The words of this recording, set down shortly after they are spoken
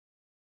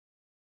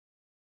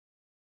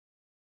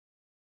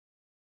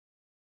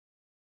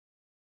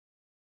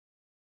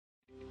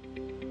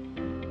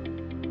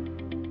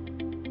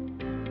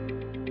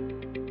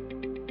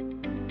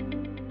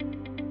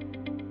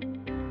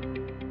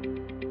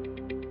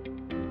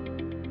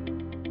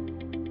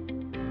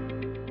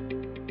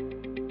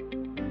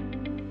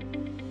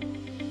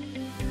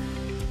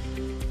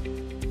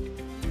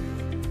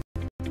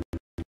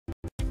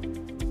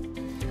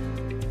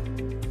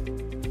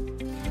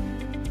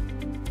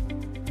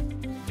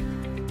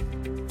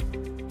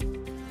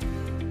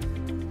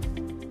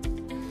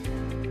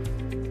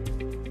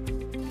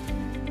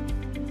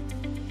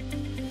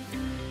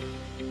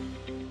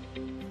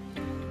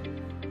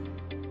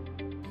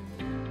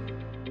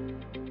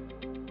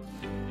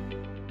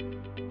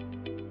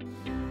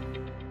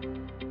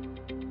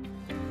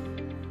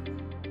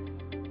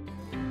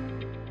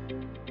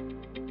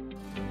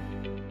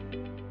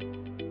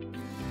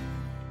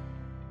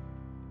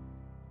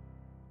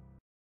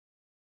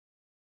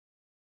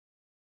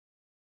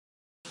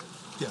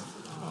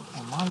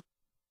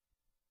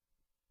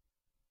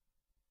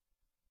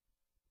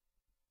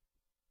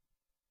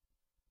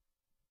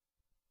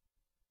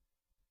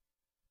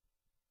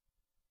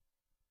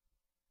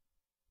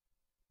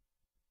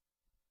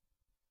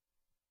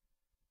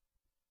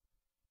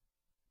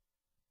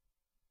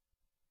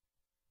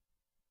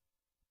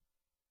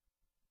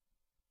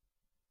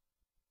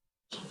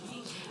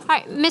All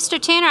right, Mr.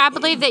 Tanner, I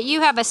believe that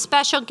you have a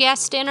special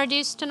guest to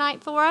introduce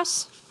tonight for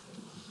us.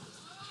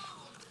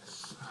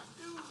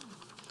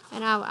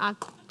 And I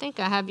think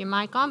I have your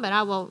mic on, but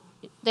I will.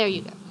 There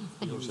you go.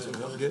 You want some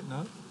help getting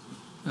up?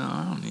 No,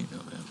 I don't need no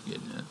help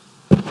getting up.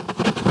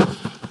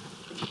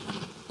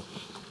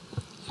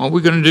 Are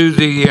we going to do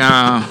the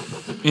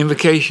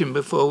invocation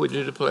before we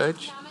do the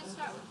pledge?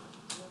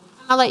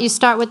 I'll let you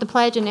start with the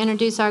pledge and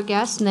introduce our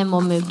guests, and then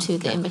we'll move to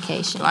the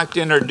invocation. I'd like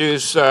to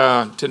introduce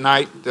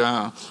tonight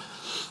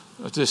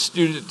the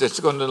student that's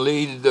going to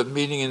lead the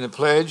meeting in the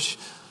pledge.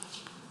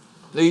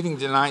 Leading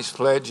tonight's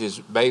pledge is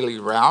Bailey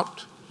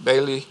Rout.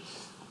 Bailey,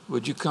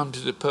 would you come to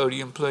the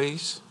podium,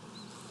 please?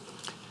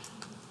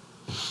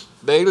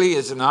 Bailey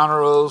is an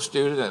honor roll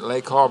student at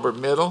Lake Harbor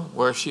Middle,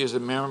 where she is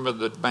a member of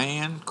the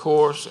band,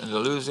 chorus, and the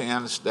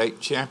Louisiana State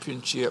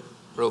Championship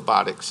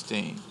robotics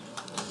team.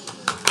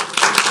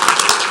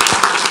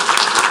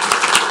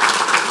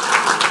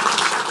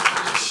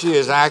 She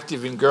is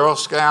active in Girl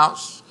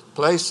Scouts,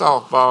 plays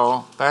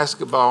softball,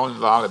 basketball, and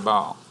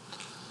volleyball.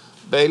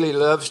 Bailey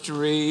loves to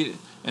read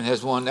and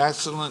has won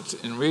excellence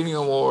in reading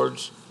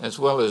awards, as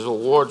well as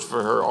awards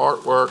for her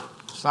artwork,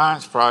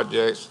 science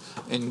projects,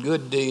 and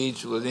good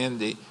deeds within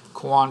the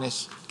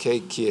Kiwanis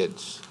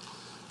K-Kids.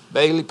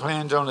 Bailey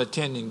plans on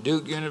attending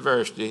Duke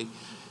University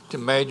to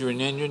major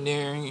in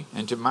engineering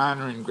and to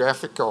minor in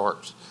graphic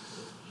arts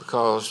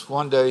because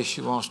one day she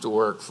wants to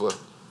work for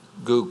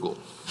Google.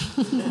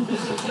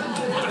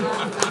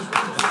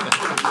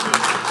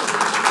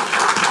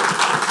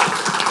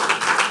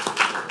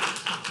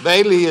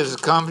 Bailey is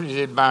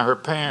accompanied by her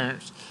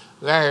parents,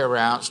 Larry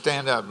Rout.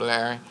 Stand up,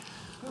 Larry.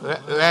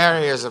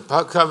 Larry is a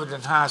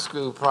Covington High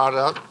School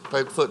product,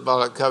 played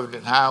football at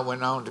Covington High,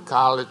 went on to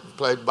college,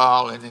 played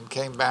ball, and then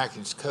came back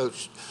and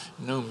coached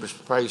numerous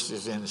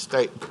places in the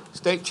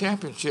state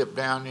championship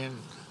down in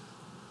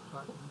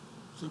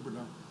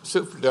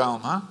Superdome,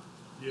 huh?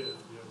 Yeah.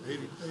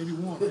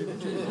 81,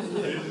 82.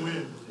 They didn't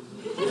win.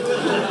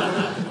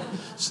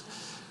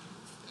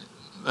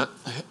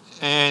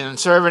 And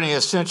serving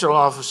as Central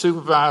Office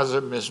Supervisor,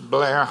 Ms.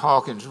 Blair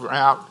Hawkins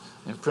Rout,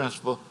 and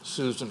Principal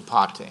Susan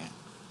Potan.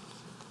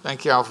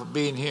 Thank you all for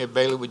being here.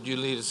 Bailey, would you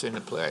lead us in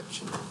the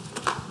pledge?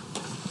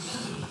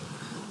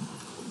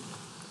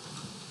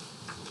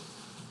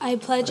 I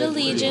pledge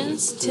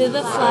allegiance to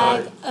the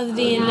flag of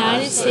the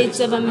United States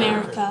of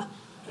America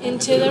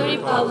and to the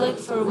republic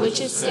for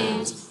which it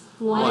stands,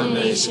 one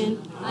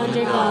nation,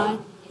 under God,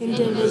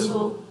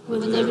 indivisible,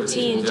 with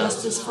liberty and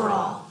justice for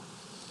all.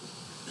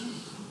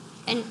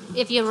 And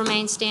if you'll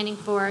remain standing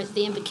for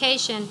the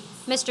invocation,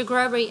 Mr.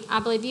 Grovery, I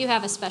believe you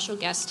have a special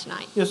guest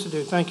tonight. Yes, I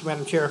do. Thank you,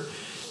 Madam Chair.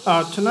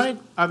 Tonight,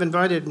 I've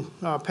invited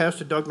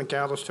Pastor Doug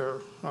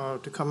McAllister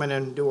to come in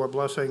and do our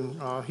blessing.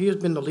 He has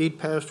been the lead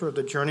pastor of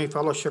the Journey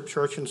Fellowship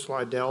Church in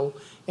Slidell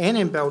and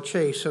in Belle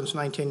Chase since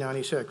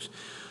 1996.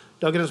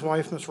 Doug and his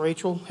wife, Miss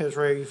Rachel, has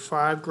raised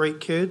 5 great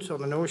kids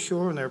on the North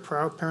Shore, and they're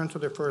proud parents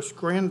of their first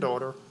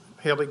granddaughter,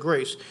 Haley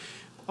Grace.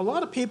 A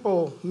lot of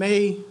people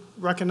may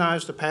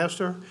recognize the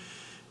pastor.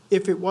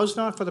 If it was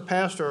not for the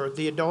pastor,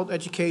 the adult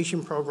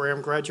education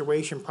program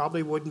graduation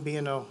probably wouldn't be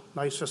in a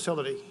nice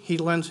facility. He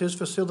lends his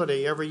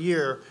facility every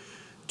year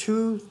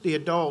to the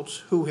adults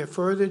who have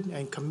furthered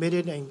and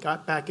committed and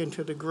got back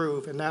into the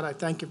groove, and that I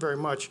thank you very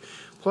much.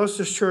 Plus,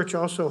 this church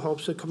also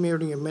helps the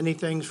community in many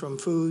things, from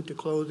food to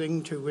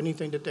clothing to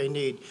anything that they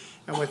need.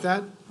 And with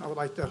that, I would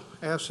like to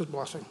ask his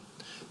blessing.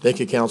 Thank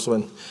you,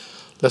 Councilman.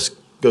 Let's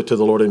go to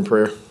the Lord in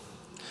prayer.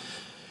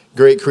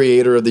 Great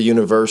Creator of the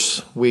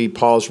universe, we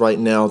pause right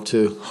now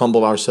to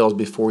humble ourselves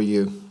before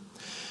you.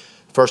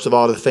 First of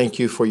all, to thank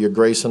you for your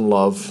grace and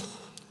love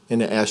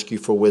and to ask you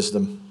for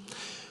wisdom.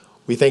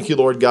 We thank you,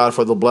 Lord God,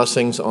 for the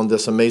blessings on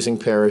this amazing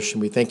parish,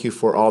 and we thank you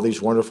for all these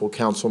wonderful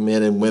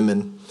councilmen and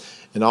women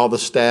and all the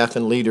staff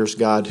and leaders,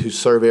 God, who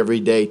serve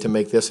every day to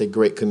make this a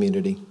great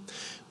community.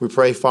 We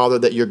pray, Father,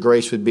 that your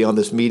grace would be on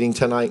this meeting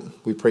tonight.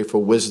 We pray for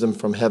wisdom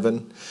from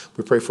heaven.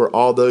 We pray for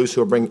all those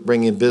who are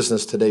bringing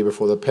business today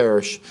before the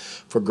parish,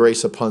 for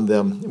grace upon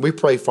them. We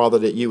pray, Father,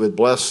 that you would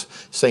bless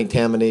St.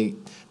 Tammany,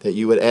 that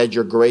you would add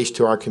your grace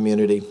to our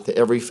community, to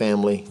every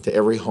family, to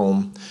every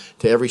home,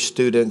 to every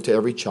student, to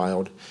every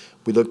child.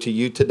 We look to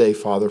you today,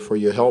 Father, for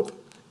your help,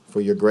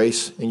 for your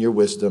grace and your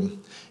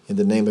wisdom. In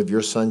the name of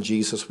your Son,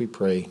 Jesus, we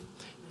pray.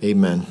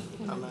 Amen.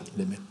 Amen.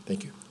 Amen.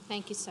 Thank you.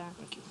 Thank you, sir.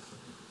 Thank you.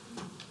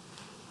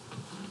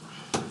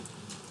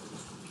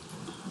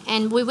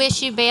 And we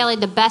wish you, Bailey,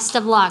 the best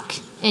of luck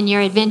in your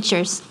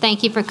adventures.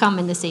 Thank you for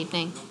coming this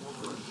evening.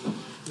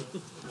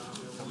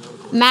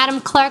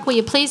 Madam Clerk, will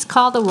you please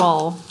call the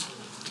roll?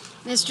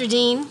 Mr.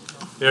 Dean?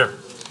 Here.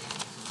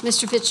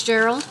 Mr.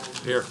 Fitzgerald?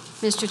 Here.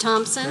 Mr.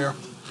 Thompson? Here.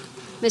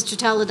 Mr.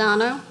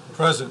 Toledano?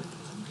 Present.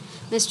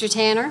 Mr.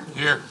 Tanner?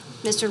 Here.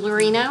 Mr.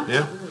 Lorino?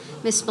 Here.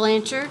 Ms.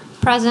 Blanchard?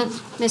 Present.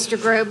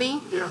 Mr. Groby?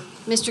 Here.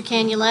 Mr.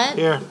 Canulet?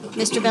 Here.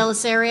 Mr.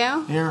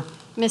 Belisario? Here.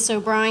 Miss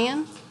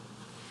O'Brien?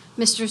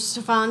 Mr.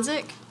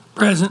 Stefanczyk?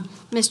 Present.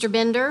 Mr.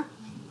 Bender?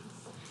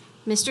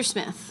 Mr.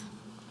 Smith?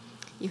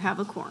 You have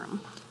a quorum.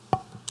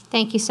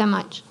 Thank you so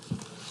much.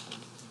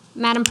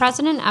 Madam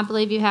President, I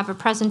believe you have a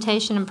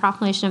presentation and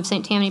proclamation of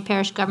St. Tammany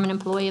Parish Government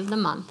Employee of the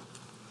Month.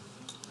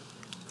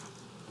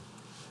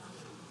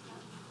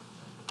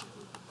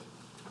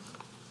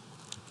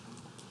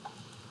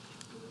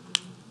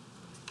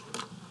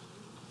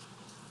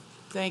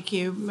 Thank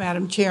you,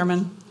 Madam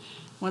Chairman.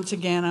 Once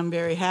again, I'm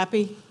very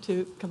happy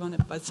to, come on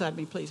up beside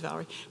me, please,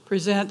 Valerie,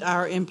 present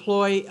our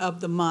Employee of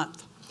the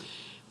Month.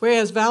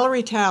 Whereas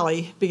Valerie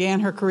Talley began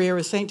her career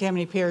with St.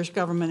 Tammany Parish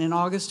Government in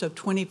August of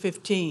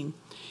 2015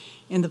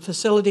 in the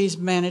Facilities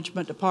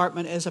Management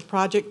Department as a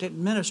project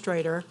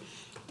administrator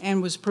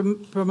and was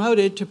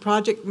promoted to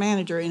project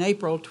manager in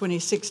April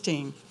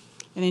 2016.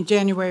 And in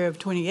January of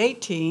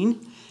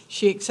 2018,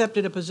 she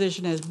accepted a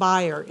position as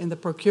buyer in the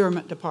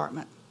procurement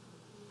department.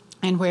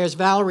 And whereas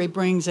Valerie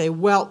brings a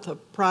wealth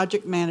of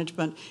project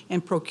management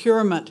and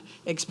procurement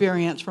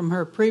experience from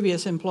her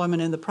previous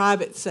employment in the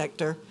private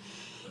sector,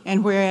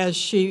 and whereas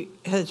she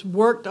has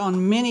worked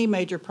on many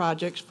major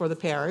projects for the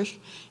parish,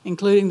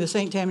 including the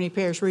St. Tammany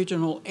Parish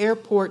Regional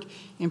Airport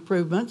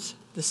improvements,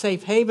 the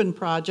Safe Haven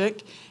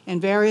project,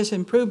 and various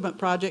improvement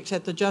projects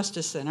at the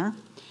Justice Center,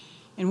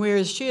 and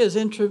whereas she is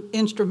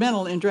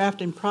instrumental in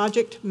drafting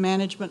project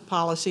management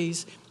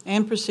policies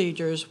and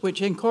procedures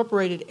which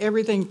incorporated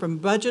everything from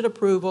budget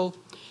approval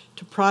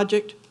to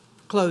project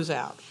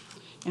closeout,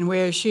 and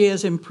whereas she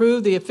has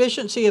improved the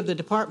efficiency of the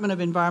Department of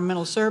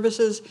Environmental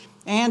Services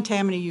and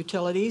Tammany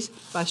Utilities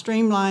by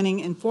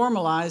streamlining and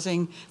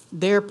formalizing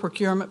their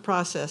procurement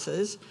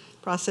processes,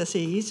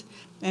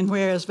 and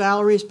whereas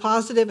Valerie's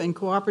positive and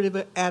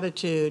cooperative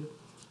attitude,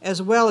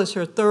 as well as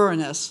her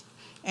thoroughness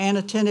and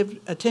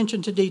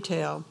attention to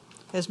detail,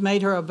 has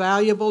made her a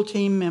valuable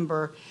team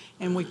member,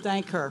 and we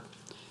thank her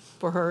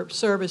for her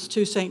service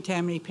to St.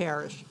 Tammany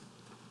Parish.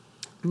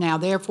 Now,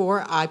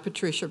 therefore, I,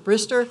 Patricia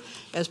Brister,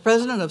 as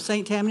president of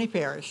St. Tammany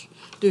Parish,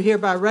 do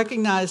hereby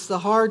recognize the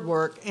hard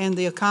work and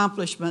the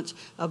accomplishments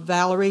of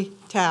Valerie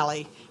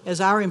Talley as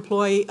our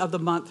Employee of the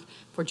Month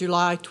for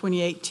July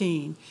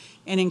 2018,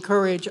 and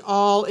encourage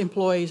all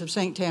employees of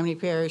St. Tammany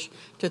Parish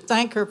to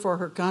thank her for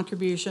her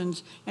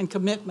contributions and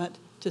commitment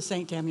to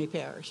St. Tammany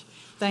Parish.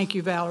 Thank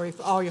you, Valerie,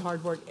 for all your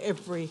hard work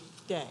every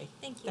day.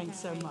 Thank you.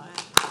 Thanks so much.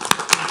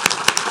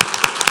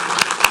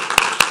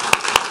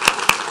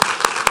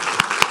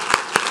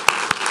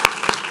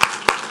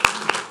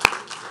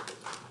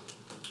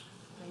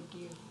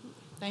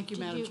 Thank you,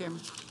 Madam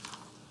Chairman.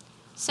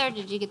 Sir,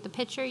 did you get the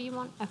picture you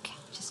want? Okay,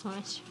 just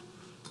wanted to.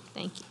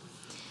 Thank you.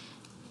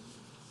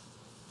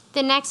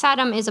 The next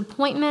item is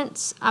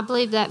appointments. I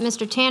believe that,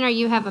 Mr. Tanner,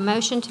 you have a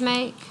motion to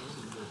make.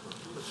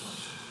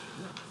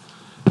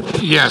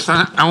 Yes,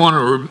 I want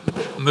to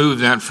remove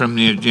that from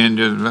the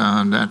agenda.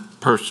 That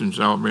person's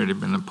already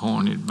been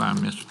appointed by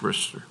Ms.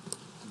 Brister.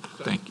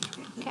 Thank you.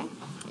 Okay.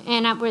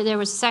 And where there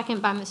was a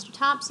second by Mr.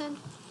 Thompson.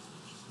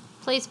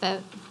 Please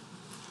vote.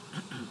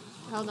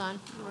 Hold on.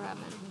 We're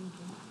having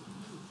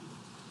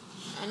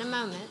in a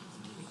moment.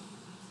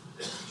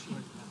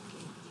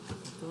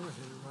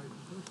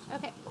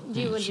 Okay.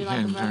 Would you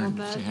like a verbal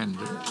vote?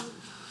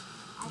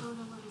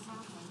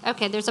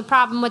 Okay, there's a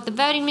problem with the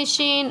voting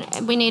machine.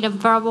 We need a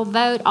verbal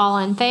vote. All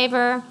in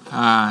favor?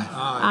 Aye.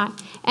 Aye.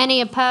 Any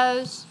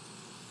opposed?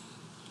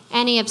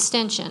 Any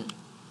abstention?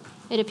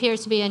 It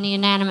appears to be an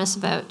unanimous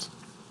vote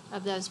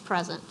of those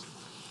present.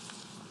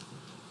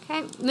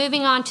 Okay,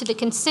 moving on to the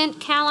consent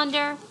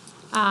calendar.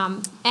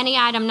 Any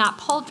item not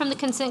pulled from the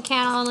consent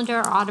calendar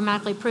are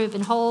automatically approved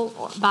in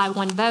whole by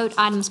one vote.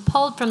 Items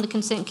pulled from the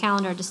consent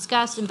calendar are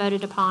discussed and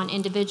voted upon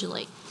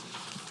individually.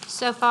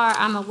 So far,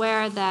 I'm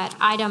aware that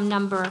item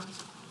number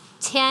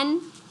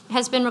 10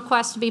 has been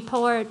requested to be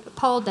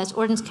polled. That's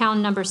ordinance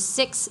calendar number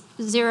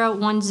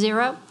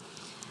 6010.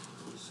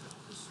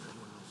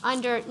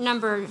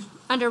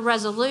 Under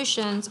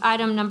resolutions,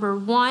 item number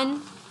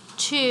 1,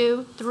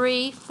 2,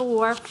 3,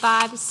 4,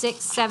 5,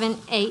 6, 7,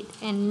 8,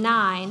 and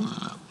 9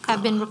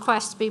 have been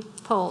requested to be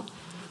pulled.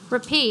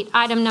 Repeat,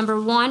 item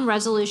number 1,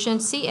 resolution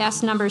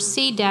CS number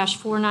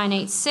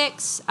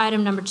C-4986.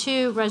 Item number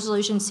 2,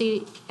 resolution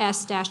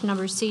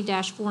CS-number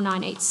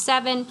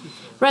C-4987.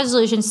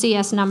 Resolution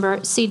CS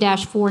number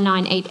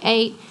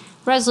C-4988.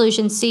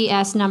 Resolution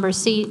CS number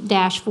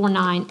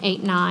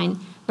C-4989.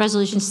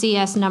 Resolution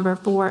CS number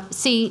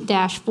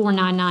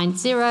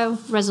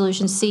C-4990.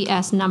 Resolution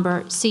CS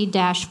number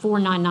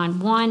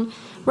C-4991.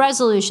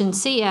 Resolution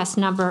CS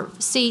number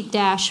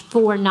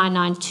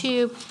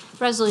C-4992.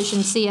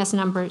 Resolution CS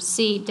number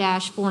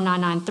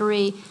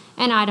C-4993.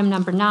 And item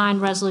number 9,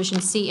 resolution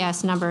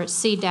CS number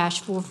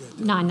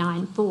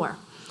C-4994.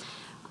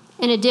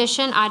 In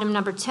addition, item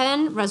number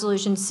 10,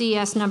 resolution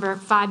CS number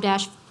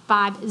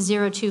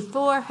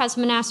 5-5024 has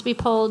been asked to be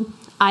pulled.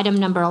 Item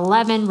number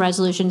 11,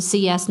 resolution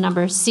CS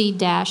number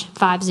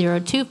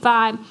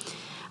C-5025.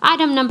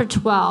 Item number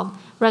 12,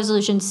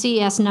 resolution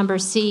CS number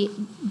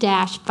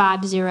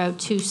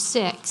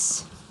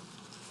C-5026.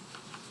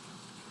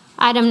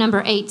 Item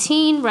number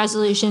 18,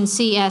 resolution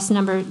CS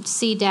number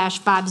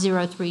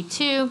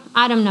C-5032.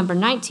 Item number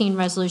 19,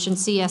 resolution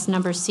CS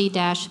number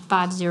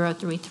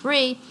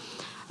C-5033.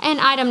 And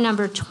item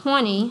number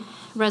 20,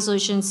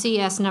 Resolution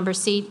CS number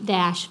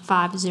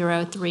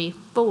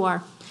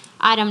C-5034.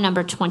 Item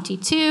number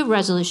 22,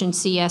 Resolution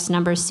CS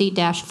number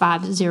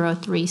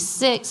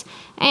C-5036,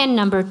 and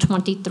number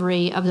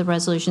 23 of the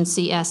Resolution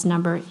CS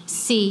number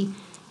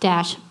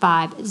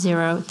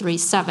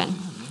C-5037.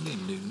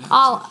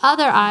 All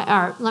other,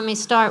 let me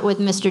start with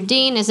Mr.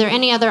 Dean. Is there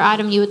any other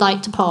item you would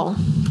like to pull?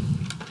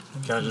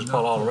 Can I just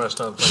pull all the rest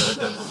of them?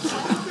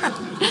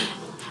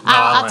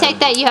 I'll take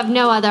that you have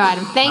no other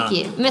item. Thank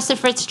you. Mr.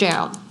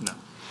 Fitzgerald? No.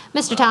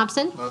 Mr.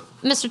 Thompson? No.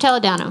 Mr.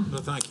 Toledano? No,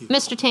 thank you.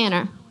 Mr.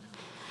 Tanner?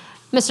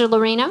 Mr.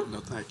 Lorino? No,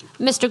 thank you.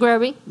 Mr.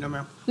 Groby? No,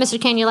 ma'am. Mr.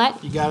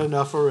 Canulet? You got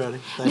enough already.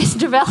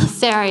 Mr.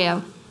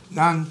 Belisario?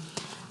 None.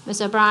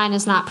 Ms. O'Brien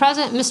is not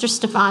present. Mr.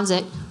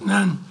 Stefanczyk?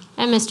 None.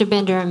 And Mr.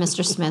 Bender and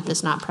Mr. Smith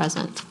is not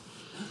present.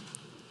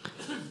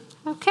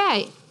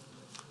 Okay.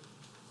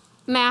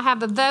 May I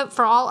have a vote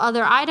for all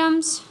other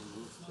items?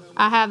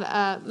 I have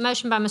a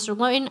motion by Mr.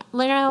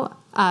 Lino,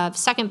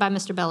 second by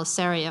Mr.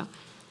 Belisario.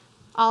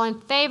 All in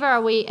favor,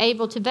 are we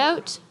able to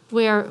vote?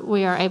 We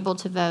are able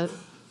to vote.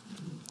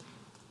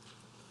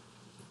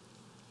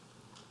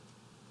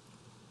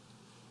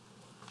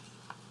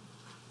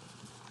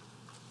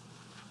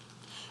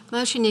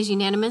 Motion is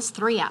unanimous,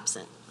 3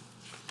 absent.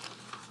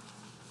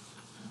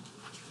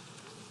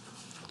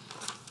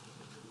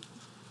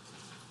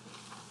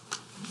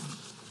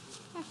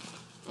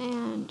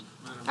 And,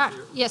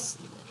 yes,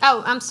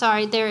 oh, I'm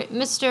sorry, there,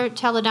 Mr.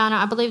 Toledano,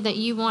 I believe that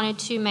you wanted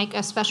to make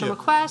a special Yeah.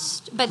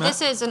 request, but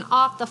this is an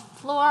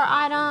off-the-floor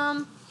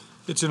item.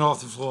 It's an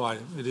off-the-floor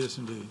item. It is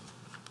indeed.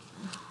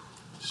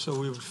 So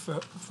we would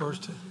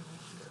first,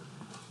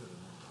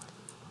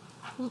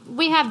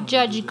 We have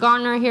Judge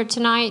Garner here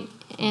tonight,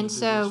 and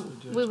so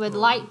we would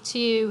like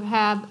to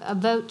have a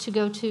vote to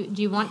go to,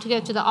 do you want to go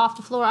to the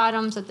off-the-floor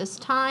items at this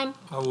time?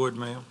 I would,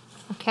 ma'am.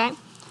 Okay.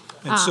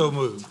 And so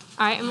moved.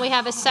 All right, and we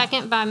have a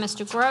second by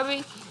Mr.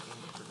 Groby.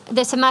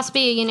 This must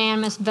be a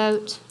unanimous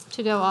vote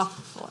to go off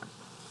the floor.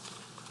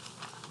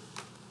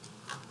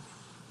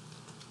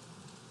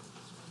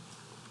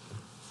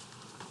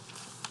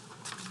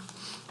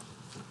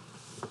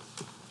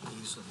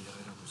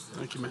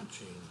 Thank you, ma'am.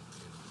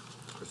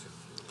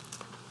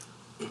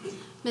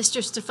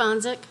 Mr.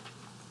 Stefanczyk?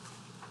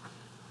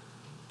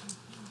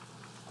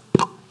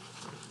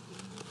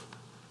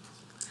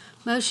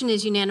 Motion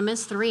is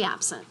unanimous, 3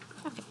 absent.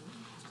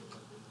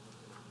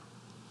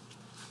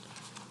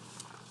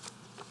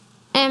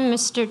 And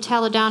Mr.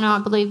 Toledano, I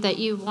believe that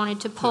you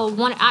wanted to pull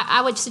one.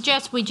 I would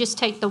suggest we just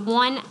take the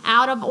one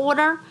out of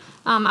order.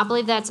 I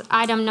believe that's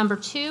item number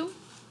 2.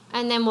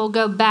 And then we'll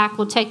go back,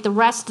 we'll take the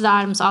rest of the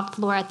items off the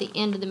floor at the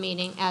end of the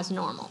meeting as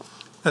normal.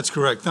 That's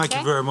correct. Thank you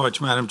Okay. very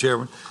much, Madam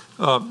Chairman.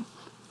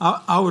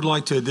 I would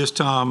like to, at this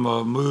time,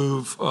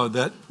 move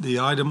that the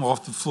item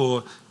off the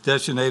floor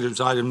designated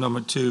as item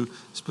number 2,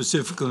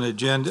 specifically an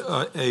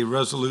agenda, a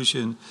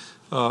resolution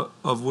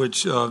of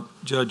which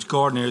Judge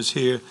Gardner is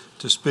here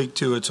to speak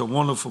to. It's a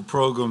wonderful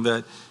program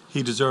that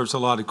he deserves a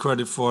lot of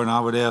credit for, and I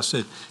would ask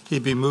that he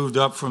be moved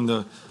up from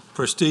the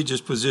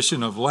prestigious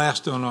position of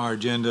last on our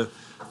agenda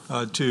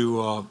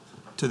to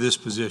this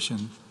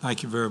position.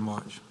 Thank you very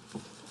much.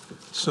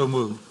 So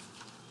moved.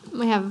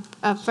 We have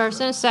a first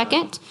and a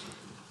second.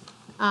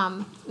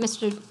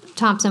 Mr.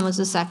 Thompson was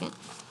the second.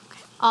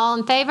 All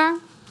in favor?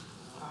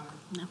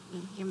 No,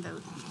 you can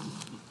vote.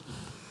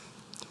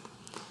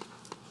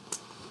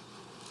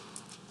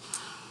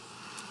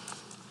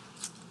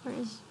 Where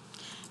is?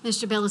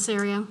 Mr.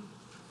 Belisario?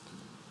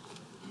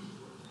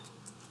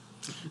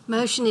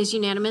 Motion is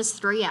unanimous,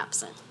 3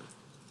 absent.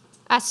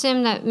 I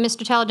assume that,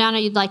 Mr.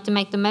 Toledano, you'd like to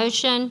make the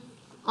motion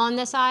on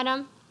this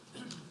item? I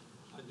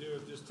do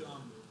at this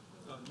time,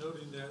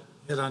 noting that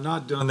had I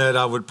not done that,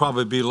 I would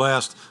probably be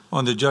last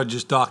on the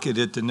judge's docket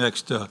at the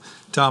next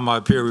time I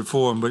appear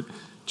before him. But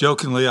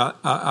jokingly,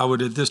 I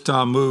would at this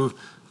time move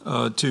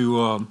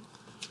to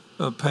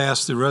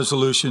pass the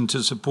resolution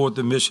to support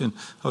the mission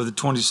of the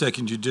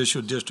 22nd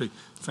Judicial District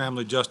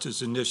Family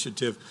Justice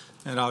Initiative,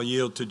 and I'll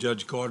yield to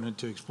Judge Gardner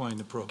to explain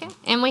the program. Okay.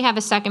 And we have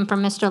a second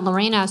from Mr.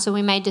 Lorino, so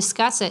we may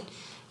discuss it.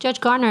 Judge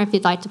Gardner, if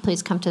you'd like to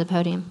please come to the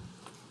podium.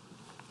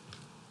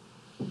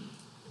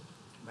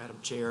 Madam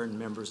Chair and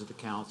members of the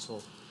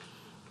council,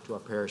 to our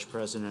parish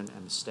president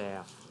and the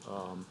staff,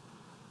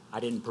 I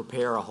didn't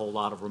prepare a whole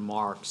lot of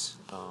remarks.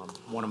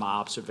 One of my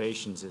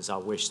observations is I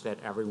wish that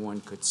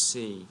everyone could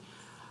see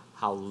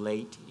how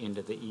late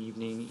into the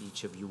evening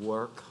each of you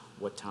work,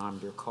 what time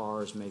your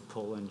cars may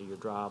pull into your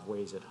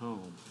driveways at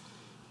home,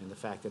 and the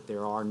fact that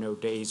there are no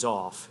days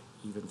off,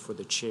 even for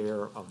the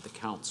chair of the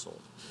council,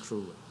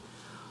 truly.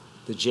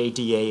 The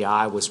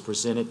JDAI was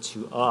presented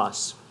to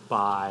us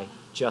by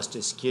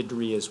Justice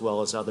Guidry as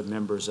well as other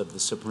members of the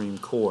Supreme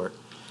Court.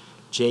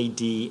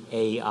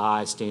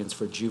 JDAI stands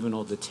for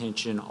Juvenile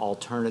Detention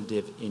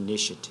Alternative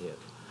Initiative.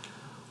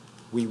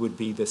 We would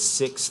be the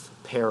 6th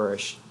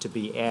parish to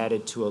be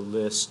added to a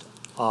list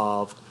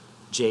of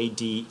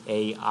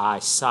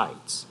JDAI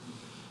sites.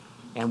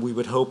 And we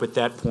would hope at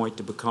that point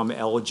to become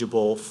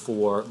eligible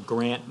for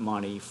grant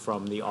money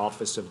from the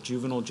Office of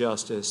Juvenile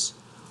Justice,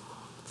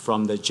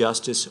 from the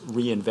Justice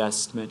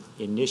Reinvestment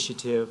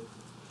Initiative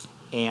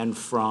and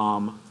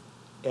from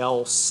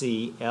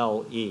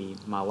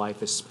LCLE, my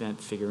life is spent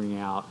figuring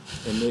out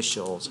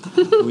initials,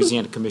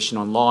 Louisiana Commission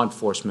on Law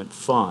Enforcement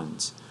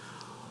funds.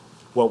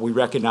 What we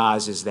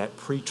recognize is that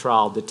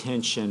pretrial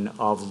detention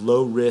of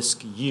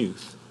low-risk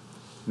youth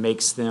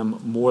makes them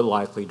more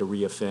likely to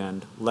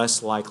reoffend,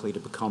 less likely to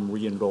become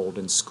re-enrolled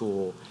in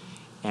school,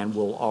 and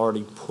will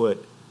already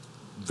put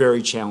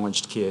very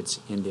challenged kids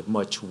into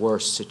much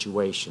worse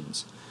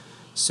situations.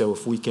 So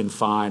if we can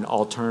find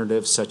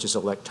alternatives such as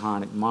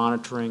electronic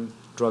monitoring,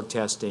 drug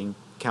testing,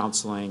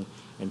 counseling,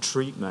 and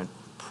treatment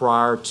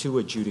prior to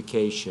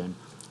adjudication,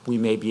 we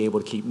may be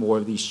able to keep more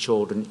of these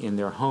children in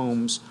their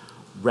homes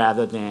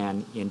rather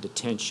than in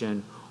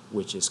detention,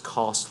 which is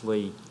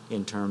costly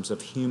in terms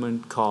of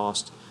human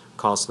cost,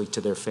 costly to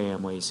their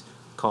families,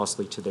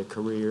 costly to their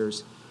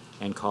careers,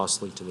 and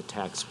costly to the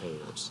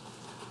taxpayers.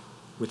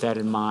 With that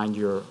in mind,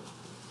 your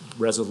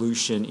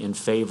resolution in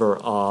favor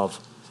of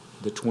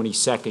the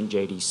 22nd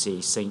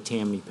JDC, St.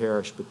 Tammany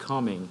Parish,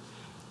 becoming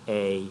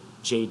a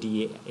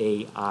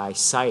JDAI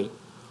site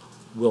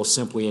will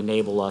simply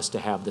enable us to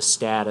have the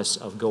status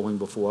of going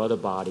before other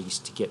bodies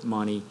to get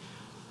money,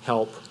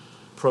 help,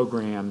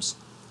 programs,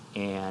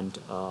 and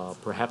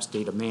perhaps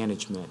data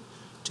management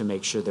to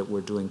make sure that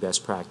we're doing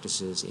best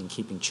practices in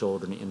keeping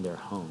children in their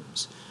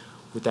homes.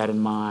 With that in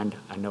mind,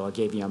 I know I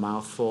gave you a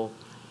mouthful,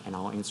 and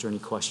I'll answer any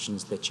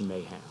questions that you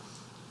may have.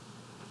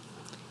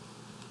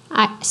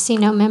 I see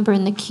no member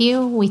in the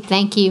queue. We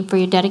thank you for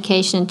your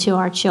dedication to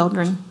our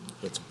children.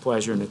 It's a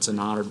pleasure and it's an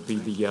honor to be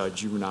the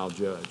juvenile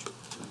judge.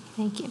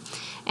 Thank you.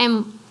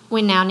 And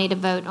we now need a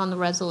vote on the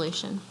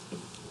resolution.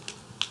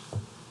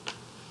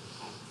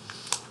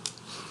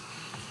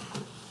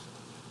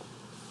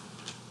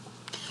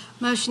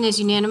 Motion is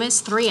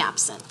unanimous, 3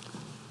 absent.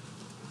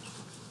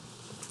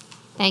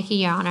 Thank you,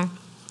 Your Honor. Your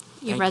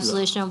Thank you.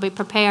 resolution will be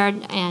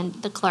prepared, and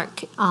the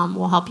clerk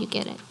will help you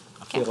get it.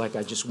 I feel like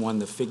I just won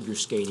the figure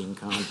skating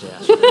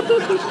contest.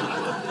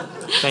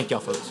 Thank y'all,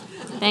 folks.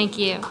 Thank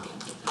you.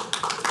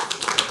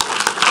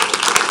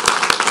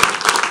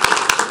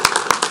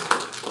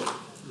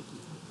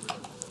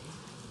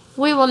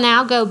 We will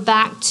now go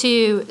back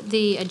to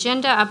the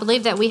agenda. I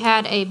believe that we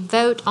had a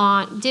vote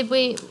on, did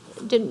we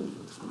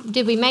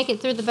make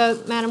it through the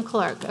vote, Madam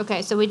Clerk?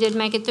 Okay, so we did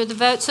make it through the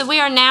vote. So we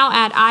are now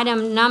at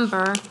item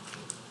number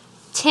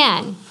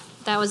 10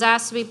 that was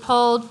asked to be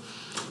pulled.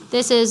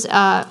 This is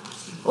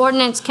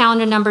ordinance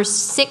calendar number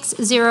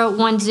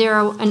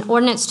 6010, an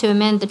ordinance to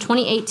amend the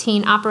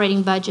 2018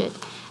 operating budget,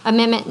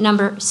 amendment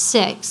number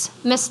 6.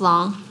 Ms.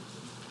 Long.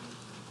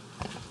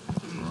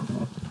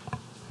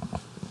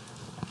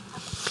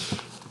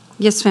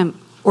 Yes, ma'am.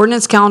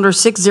 Ordinance calendar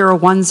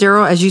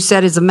 6010, as you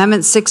said, is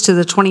Amendment 6 to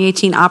the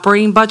 2018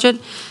 operating budget.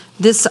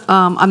 This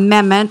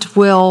amendment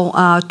will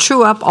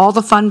true up all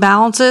the fund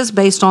balances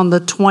based on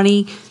the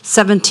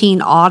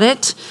 2017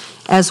 audit,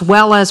 as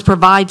well as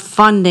provide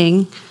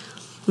funding,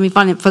 let me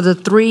find it, for the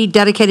 3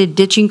 dedicated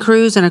ditching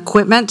crews and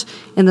equipment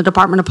in the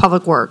Department of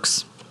Public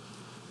Works.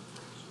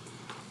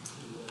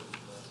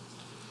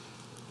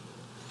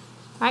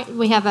 All right,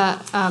 we have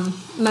a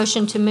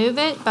motion to move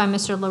it by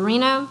Mr.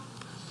 Lorino,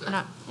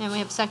 and we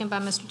have a second by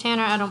Mr.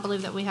 Tanner. I don't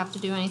believe that we have to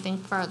do anything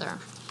further.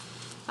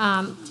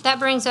 That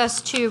brings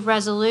us to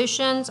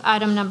resolutions.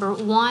 Item number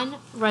 1,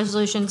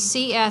 resolution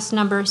CS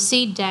number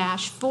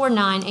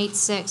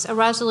C-4986, a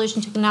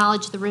resolution to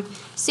acknowledge the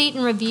receipt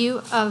and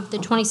review of the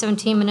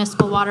 2017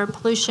 Municipal Water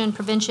Pollution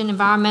Prevention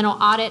Environmental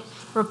Audit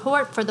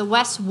Report for the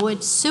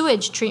Westwood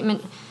Sewage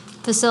Treatment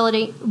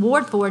Facility,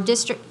 Ward 4,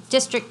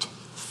 District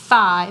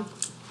 5.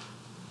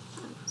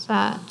 Is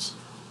that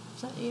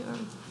you?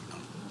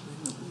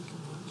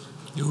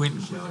 Do we,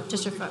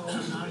 District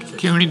 5.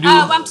 can we do?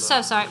 Oh, I'm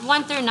so sorry.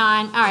 1 through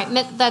 9. All right,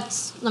 let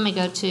me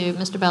go to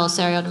Mr.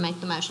 Belisario to make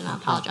the motion. I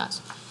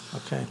apologize.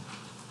 Okay.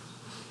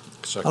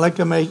 I'd like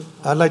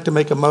to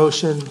make a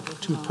motion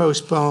to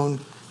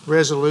postpone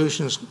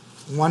resolutions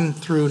 1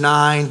 through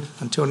 9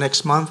 until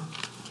next month.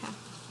 Okay.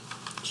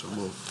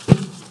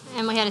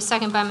 And we had a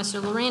second by Mr.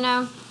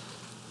 Lorino.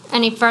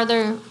 Any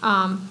further,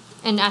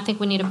 and I think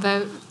we need a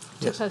vote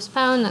to Yes.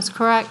 postpone. That's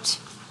correct.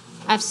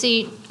 I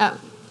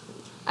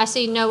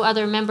see no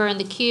other member in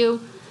the queue.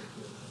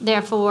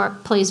 Therefore,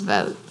 please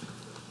vote.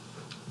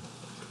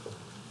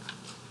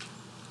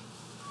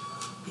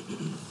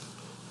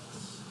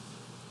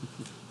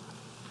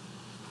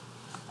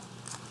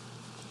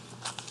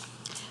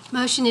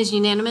 Motion is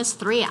unanimous,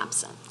 3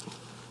 absent.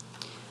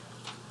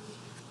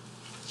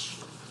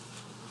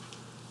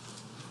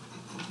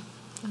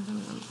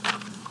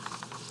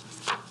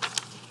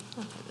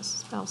 Okay, this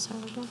is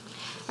Belisario again.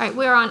 All right,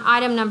 we're on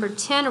item number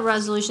 10, a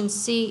resolution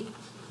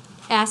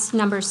CS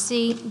number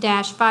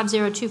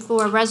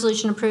C-5024, a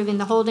resolution approving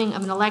the holding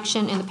of an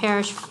election in the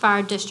Parish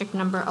Fire District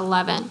number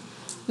 11.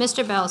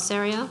 Mr.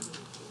 Belisario?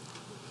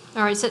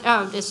 All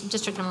right, it's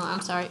District number 11,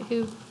 I'm sorry.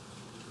 Who?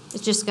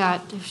 It's just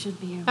got, There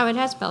should be a... oh, it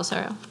has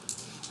Belisario.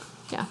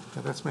 Yeah.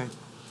 Yeah, that's me.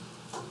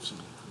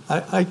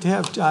 I'd like to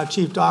have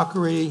Chief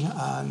Dockery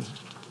and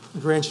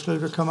Grand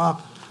Schluter come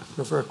up.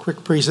 for a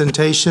quick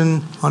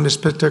presentation on this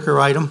particular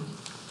item.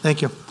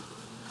 Thank you.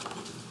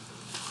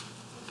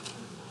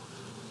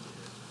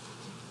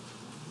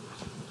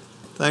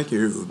 Thank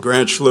you.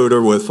 Grant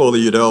Schluter with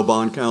Foley Udell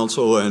Bond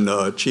Counsel,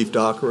 and Chief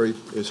Dockery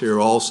is here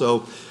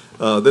also.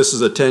 This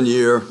is a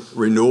 10-year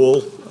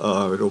renewal.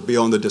 It'll be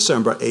on the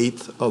December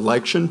 8th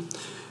election.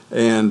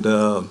 And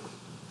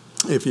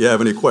if you have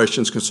any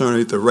questions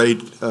concerning it, the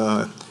rate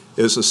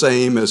is the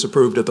same as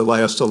approved at the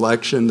last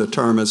election. The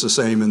term is the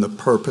same, and the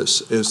purpose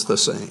is the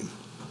same.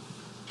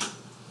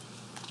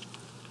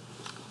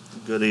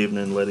 Good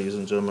evening, ladies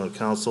and gentlemen of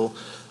council.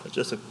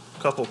 Just a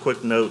couple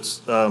quick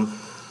notes.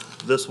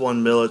 This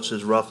one millage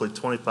is roughly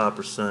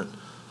 25%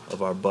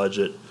 of our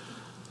budget.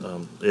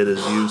 It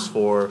is used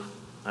for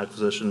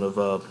acquisition of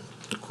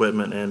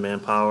equipment and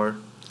manpower.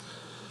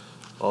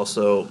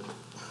 Also,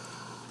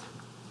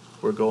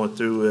 we're going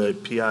through a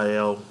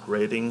PIL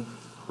rating.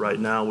 Right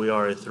now, we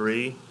are a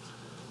 3.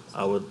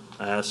 I would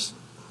ask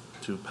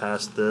to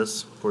pass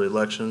this for the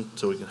election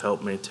so we can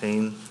help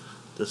maintain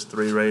this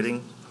 3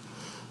 rating.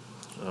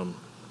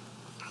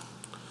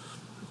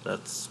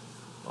 That's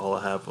all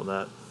I have for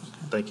that.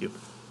 Thank you.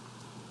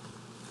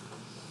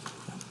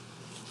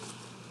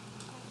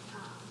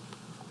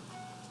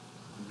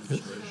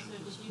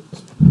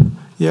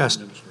 Yes,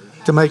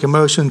 to make a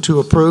motion to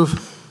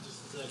approve.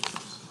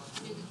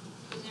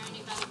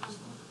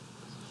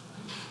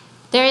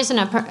 There isn't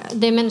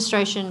the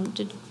administration,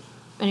 did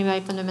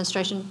anybody from the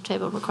administration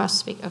table request to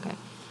speak? Okay.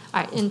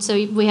 All right, and so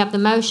we have the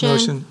motion.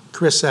 Motion,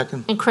 Chris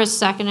second. And Chris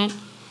seconded.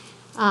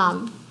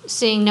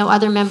 Seeing no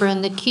other member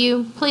in the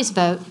queue, please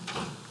vote.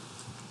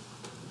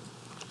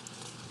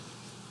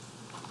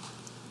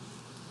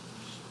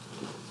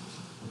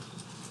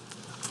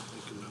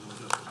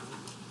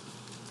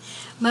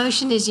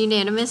 Motion is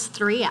unanimous,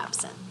 3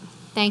 absent.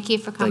 Thank you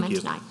for coming Thank you.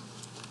 tonight.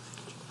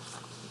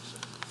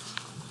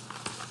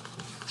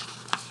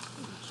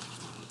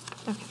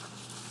 Okay.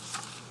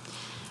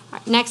 All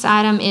right, next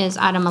item is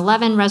item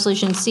 11,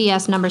 Resolution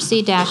CS number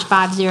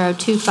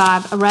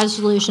C-5025, a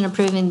resolution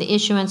approving the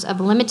issuance of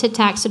limited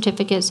tax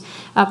certificates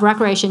of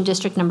Recreation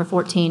District number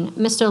 14.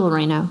 Mr.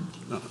 Loreno.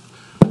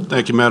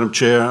 Thank you, Madam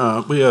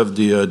Chair. We have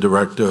the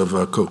Director of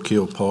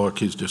Coquille Park.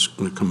 He's just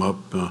going to come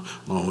up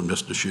along with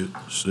Mr.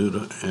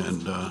 Studer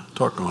and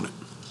talk on it.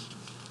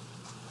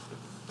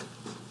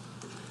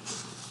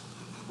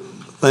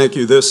 Thank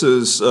you. This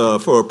is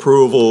for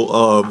approval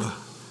of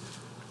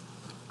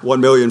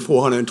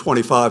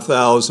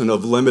 $1,425,000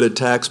 of limited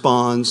tax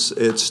bonds.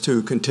 It's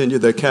to continue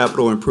the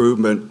capital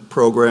improvement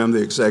program.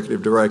 The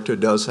Executive Director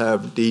does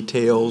have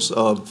details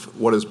of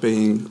what is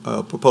being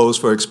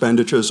proposed for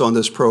expenditures on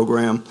this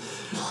program.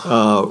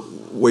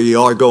 We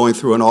are going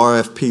through an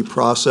RFP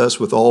process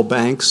with all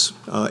banks,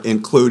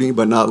 including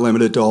but not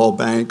limited to all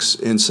banks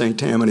in St.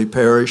 Tammany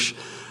Parish.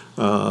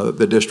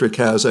 The district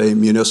has a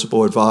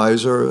municipal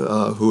advisor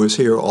who is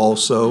here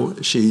also.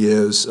 She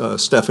is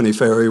Stephanie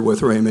Ferry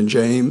with Raymond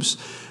James,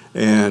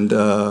 and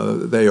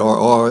they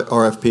are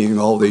RFPing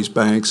all these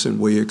banks, and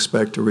we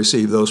expect to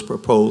receive those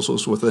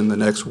proposals within the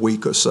next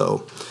week or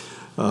so.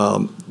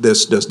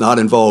 This does not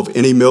involve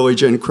any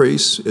millage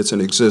increase. It's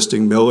an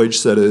existing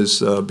millage that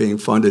is being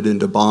funded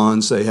into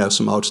bonds. They have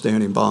some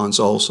outstanding bonds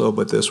also,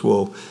 but this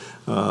will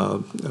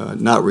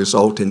not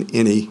result in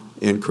any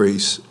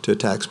increase to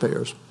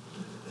taxpayers.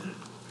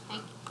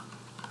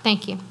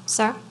 Thank you.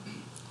 Sir?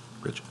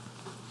 Rich?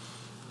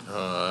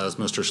 As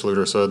Mr.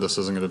 Schluter said, this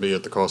isn't going to be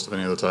at the cost of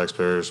any of the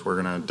taxpayers.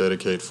 We're going to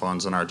dedicate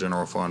funds in our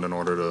general fund in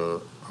order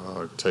to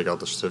take out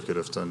the certificate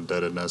of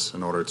indebtedness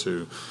in order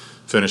to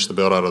finish the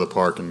build out of the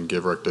park and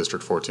give Rec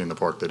District 14 the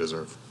park they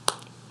deserve.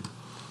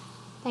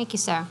 Thank you,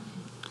 sir.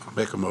 I'll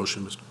make a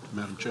motion,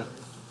 Madam Chair.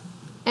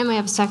 And we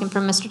have a second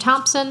from Mr.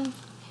 Thompson.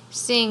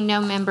 Seeing no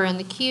member in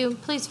the queue,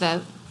 please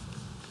vote.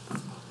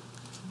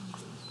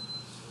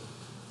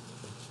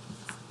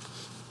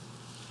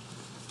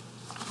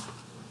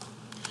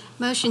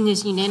 Motion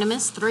is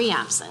unanimous, 3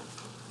 absent.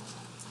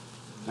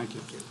 Thank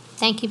you.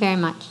 Thank you very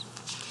much.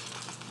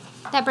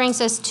 That brings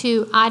us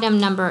to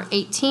item number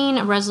 18,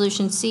 a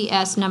resolution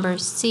CS number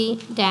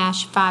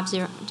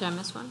C-50. Did I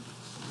miss one?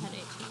 I had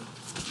 18.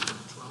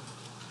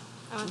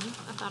 Oh, I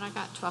thought I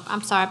got 12.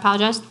 I'm sorry, I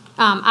apologize.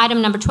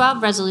 Item number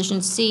 12,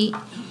 resolution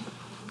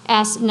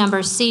CS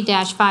number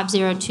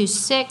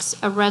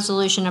C-5026, a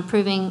resolution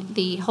approving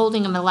the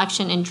holding of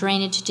election in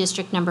Drainage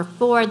District number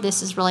 4.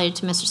 This is related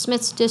to Mr.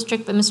 Smith's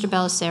district, but Mr.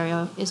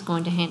 Belisario is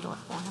going to handle it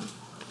for him.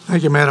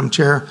 Thank you, Madam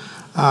Chair.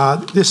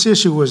 This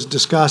issue was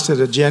discussed at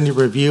agenda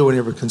review, and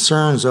there were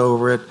concerns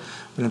over it.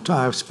 But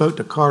I spoke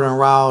to Carter and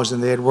Rouse,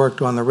 and they had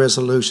worked on the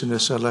resolution,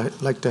 so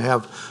I'd like to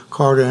have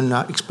Carter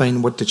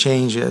explain what the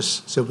change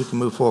is so we can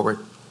move forward.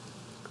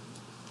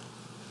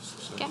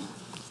 Okay.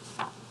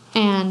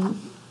 And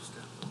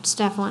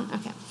Steph one,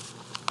 okay.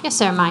 Yes,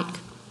 sir, Mike.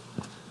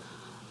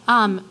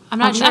 I'm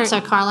not sure. I'm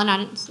sorry, Carlin,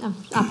 I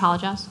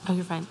apologize. Oh,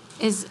 you're fine.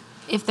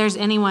 If there's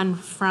anyone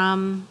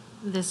from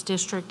this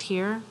district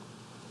here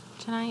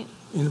tonight?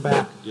 In the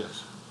back.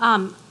 Yes.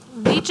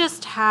 We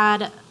just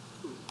had.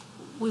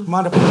 Come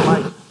on up with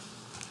the mic.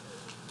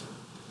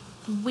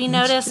 We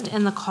noticed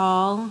in the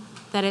call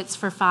that it's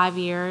for 5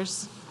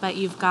 years, but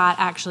you've got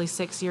actually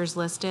 6 years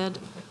listed.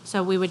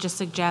 So we would just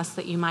suggest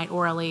that you might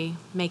orally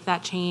make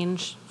that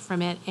change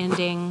from it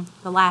ending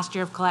the last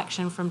year of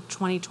collection from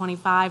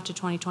 2025 to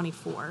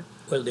 2024.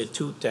 Well, there are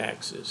 2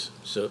 taxes,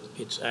 so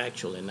it's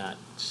actually not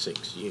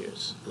 6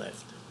 years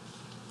left.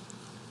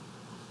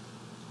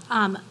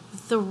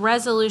 The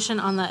resolution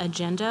on the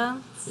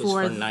agenda It's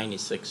for. for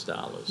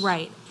 $96.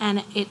 Right,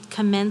 and it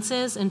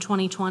commences in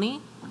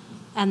 2020,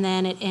 and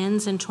then it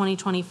ends in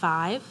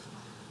 2025,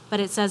 but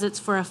it says it's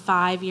for a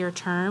 5-year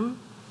term,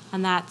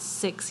 and that's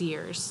 6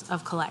 years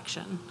of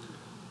collection.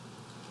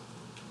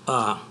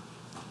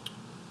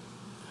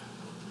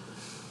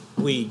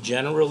 We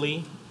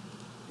generally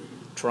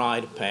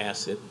try to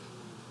pass it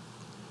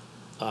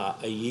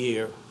a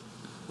year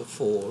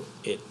before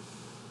it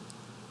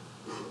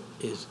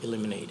is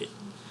eliminated.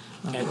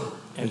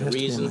 And the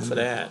reason for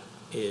that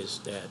is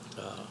that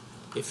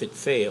if it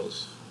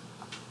fails,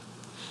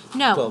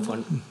 No,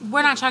 1200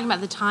 we're not talking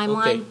about the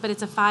timeline, Okay. but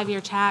it's a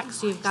 5-year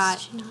tax, so you've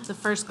got the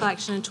first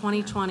collection in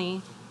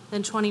 2020,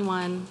 then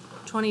 21,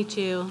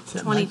 22,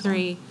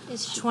 23,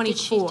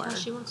 24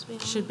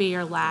 should be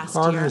your last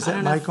year. Carter, is I that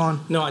don't know mic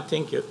on? No, I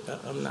think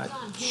I'm not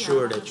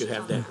sure that you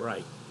have that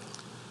right.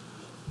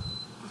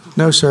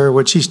 No, sir.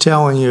 What she's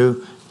telling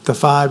you, the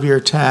 5-year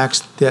tax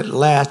that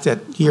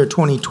year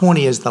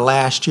 2020 is the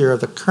last year of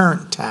the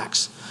current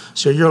tax.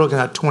 So you're looking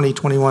at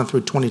 2021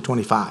 through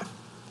 2025.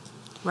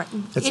 Right.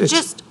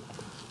 It's-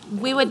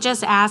 We would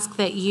just ask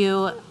that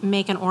you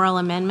make an oral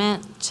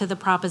amendment to the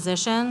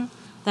proposition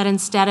that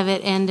instead of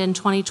it end in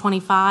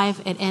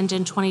 2025, it end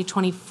in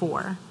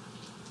 2024.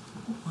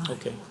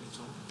 Okay.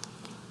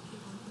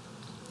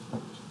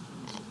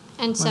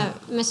 And so,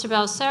 Mr.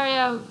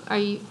 Belisario,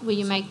 will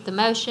you make the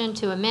motion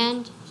to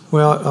amend?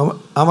 Well,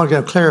 I'm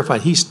going to clarify.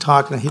 He's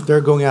talking,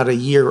 they're going out a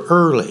year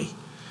early,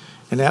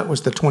 and that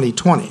was the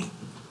 2020.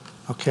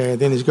 Okay,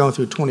 then he's going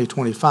through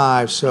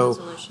 2025. So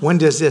when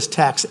does this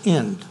tax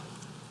end?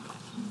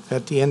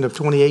 At the end of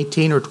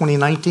 2018 or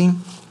 2019,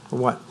 or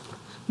what?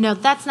 No,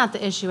 that's not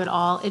the issue at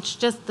all. It's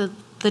just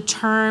the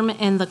term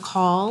in the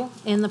call,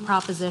 in the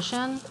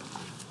proposition.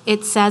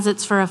 It says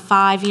it's for a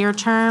 5-year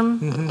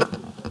term,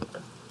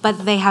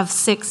 but they have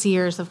 6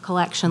 years of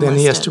collection listed. Then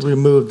he has to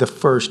remove the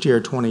first year,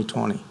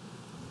 2020.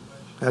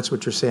 That's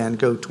what you're saying,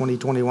 go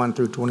 2021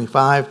 through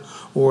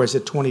 25, or is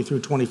it 20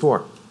 through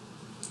 24?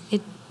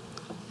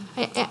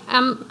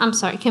 I'm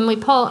sorry, can we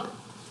pull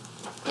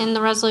in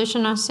the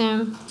resolution, I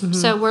assume?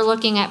 So we're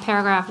looking at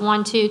paragraph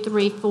 1, 2,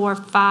 3, 4,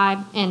 5,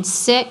 and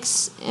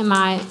 6. Am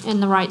I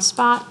in the right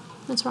spot,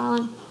 Ms.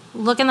 Rowland?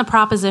 Look in the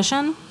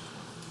proposition.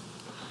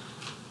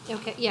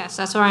 Okay, yes,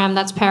 that's where I am.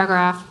 That's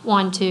paragraph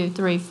 1, 2,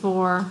 3,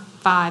 4,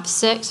 5,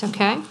 6,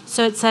 okay?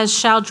 So it says,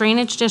 shall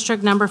Drainage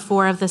District Number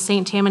 4 of the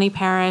St. Tammany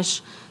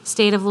Parish,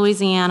 State of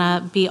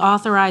Louisiana, be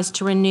authorized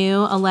to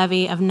renew a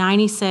levy of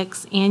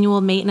 96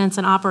 annual maintenance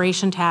and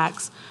operation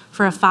tax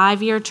for a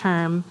 5-year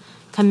term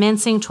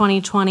commencing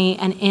 2020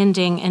 and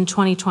ending in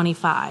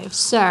 2025.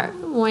 Sir,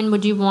 when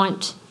would you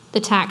want the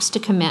tax to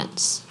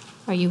commence?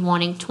 Are you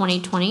wanting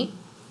 2020?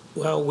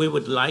 Well, we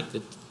would like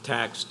the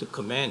tax to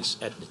commence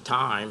at the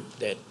time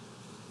that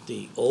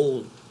the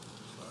old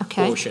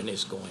portion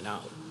is going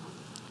out.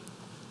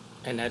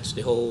 And that's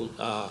the whole,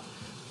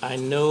 I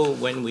know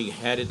when we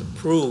had it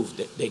approved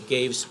that they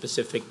gave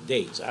specific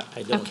dates.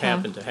 I don't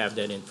happen to have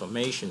that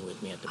information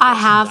with me at the present I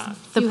have time.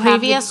 the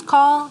previous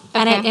call,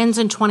 and it ends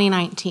in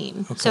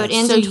 2019. So it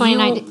ends in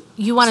 2019.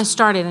 You want to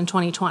start it in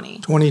 2020.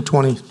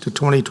 2020 to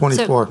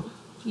 2024.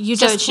 You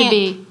So just it should can't-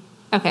 be,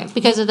 okay,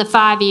 because of the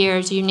 5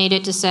 years, you need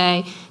it to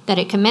say that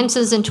it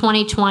commences in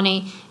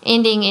 2020,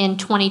 ending in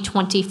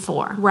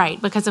 2024. Right,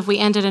 because if we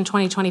ended in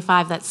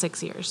 2025, that's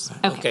 6 years.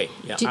 Okay,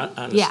 yeah, Do- I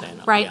understand.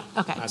 now, right?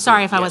 yeah. Okay, I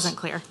sorry agree, if I yes. wasn't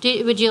clear.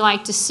 Would you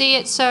like to see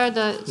it, sir? So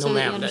No, that you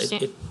ma'am,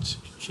 understand?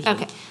 she's.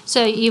 Okay,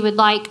 so you would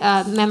like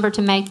a member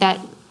to make that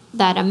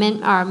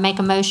amendment, or make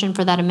a motion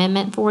for that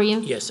amendment for you?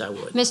 Yes, I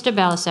would. Mr.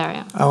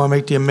 Belisario. I will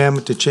make the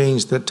amendment to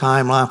change the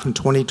timeline from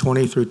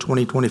 2020 through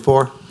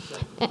 2024.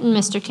 And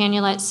Mr.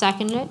 Canulet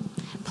seconded it.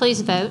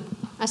 Please vote.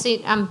 I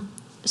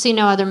see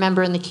no other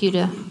member in the queue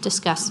to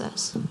discuss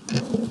this.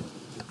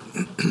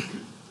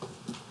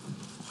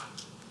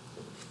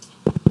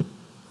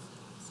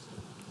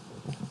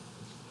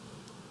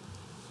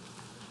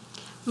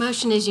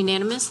 Motion is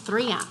unanimous,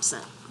 3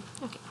 absent.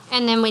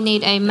 And then we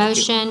need a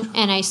motion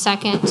and a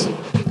second.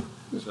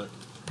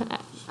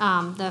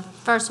 The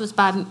first was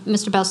by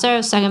Mr.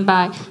 Belisario, second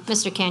by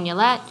Mr.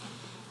 Canulet.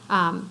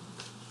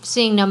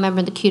 Seeing no member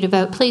in the queue to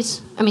vote,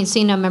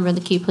 seeing no member in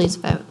the queue, please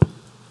vote.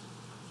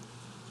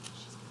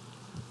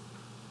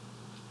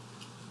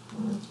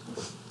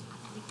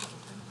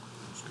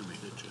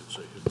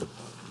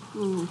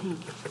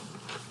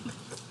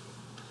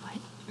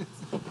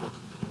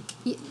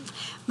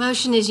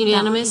 Motion is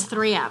unanimous,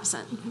 3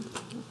 absent.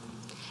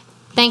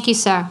 Thank you,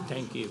 sir.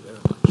 Thank you very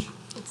much.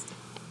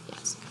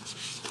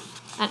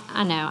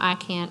 I know, I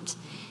can't.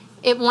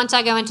 Once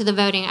I go into the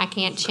voting, I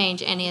can't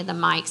change any of the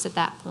mics at